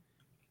that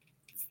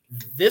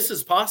this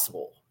is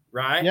possible,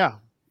 right? Yeah,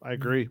 I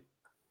agree.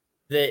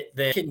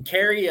 That can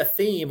carry a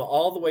theme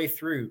all the way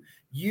through.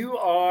 You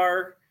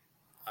are,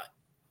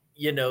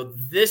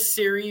 this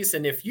series,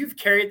 and if you've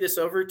carried this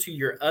over to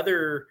your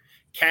other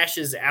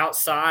caches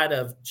outside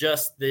of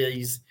just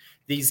these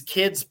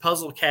kids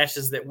puzzle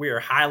caches that we are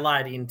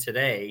highlighting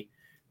today,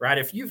 right?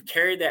 If you've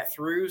carried that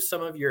through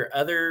some of your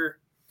other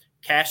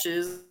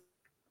caches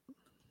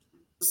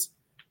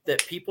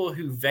that people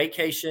who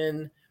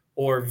vacation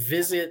or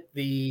visit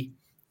the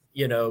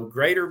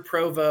greater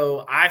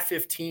Provo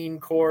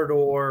I-15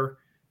 corridor,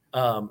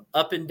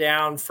 up and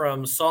down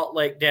from Salt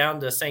Lake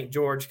down to St.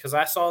 George, because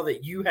I saw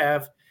that you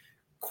have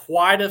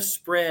quite a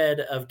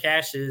spread of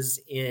caches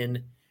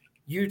in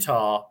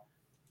Utah.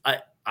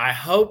 I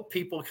hope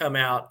people come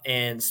out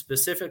and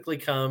specifically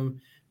come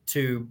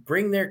to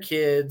bring their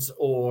kids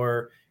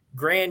or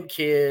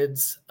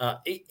grandkids.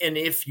 And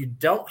if you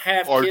don't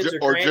have kids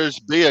or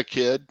just be a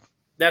kid.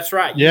 That's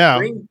right.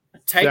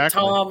 Take exactly.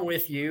 Tom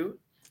with you.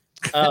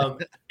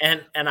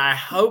 And I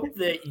hope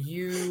that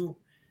you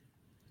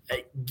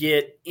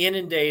get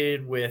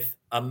inundated with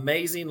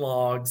amazing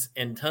logs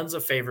and tons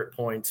of favorite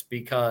points,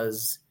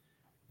 because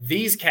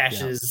these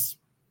caches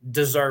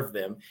deserve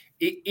them.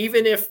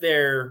 Even if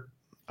they're,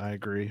 I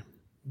agree,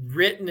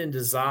 written and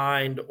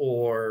designed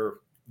or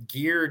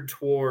geared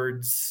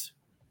towards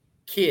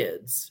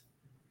kids,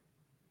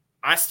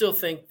 I still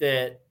think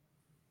that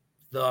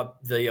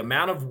the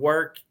amount of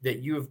work that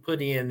you have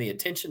put in, the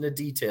attention to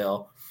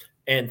detail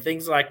and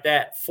things like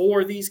that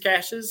for these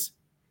caches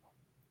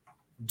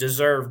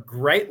deserve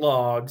great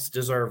logs,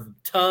 deserve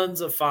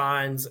tons of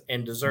finds,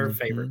 and deserve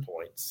favorite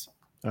points.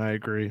 I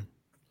agree.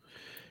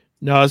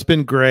 No, it's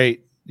been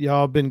great.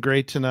 Y'all have been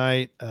great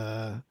tonight.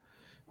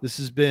 This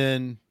has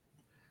been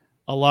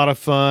a lot of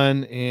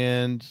fun,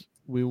 and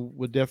we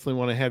would definitely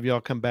want to have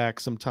y'all come back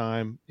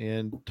sometime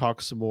and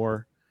talk some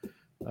more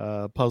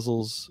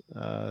puzzles.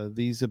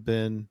 These have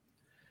been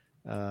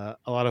a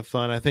lot of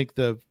fun. I think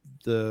I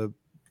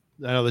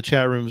know the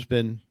chat room's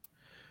been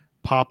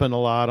popping a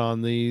lot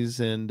on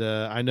these, and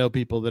I know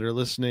people that are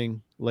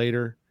listening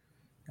later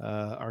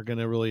are going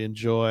to really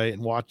enjoy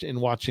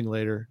watching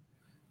later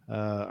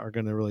are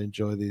going to really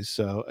enjoy these.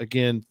 So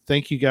again,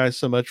 thank you guys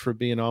so much for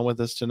being on with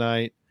us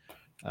tonight.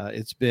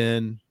 It's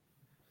been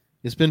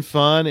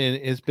fun, and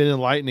it's been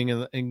enlightening,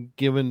 and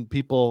given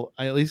people,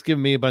 at least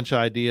given me a bunch of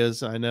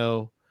ideas. I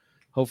know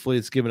hopefully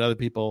it's given other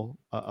people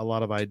a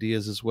lot of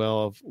ideas as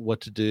well of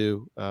what to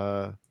do,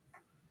 or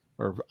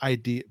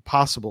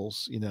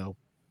possibles,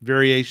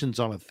 variations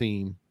on a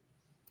theme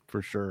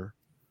for sure.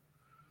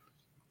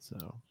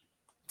 So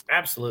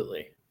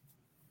absolutely.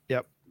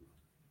 Yep.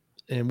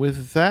 And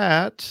with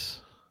that,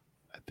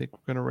 I think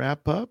we're going to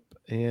wrap up,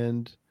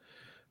 and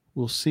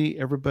we'll see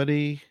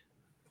everybody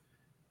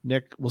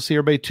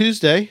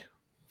Tuesday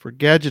for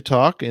Gadget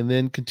Talk, and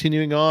then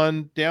continuing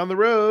on down the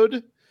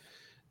road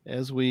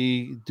as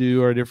we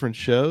do our different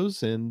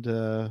shows. And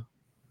don't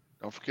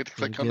forget to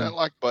click on that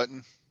like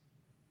button.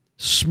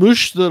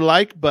 Smoosh the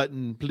like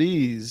button,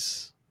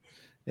 please,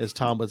 as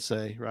Tom would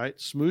say, right?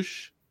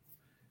 Smoosh.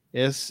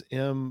 SMOOSH.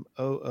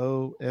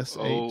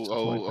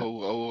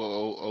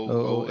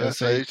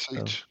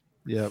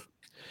 Yep.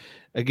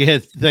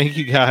 Again, thank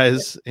you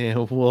guys,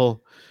 and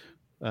we'll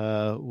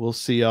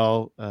see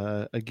y'all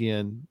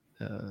again.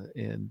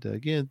 And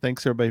again,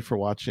 thanks everybody for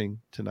watching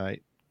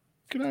tonight.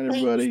 Good night,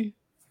 everybody.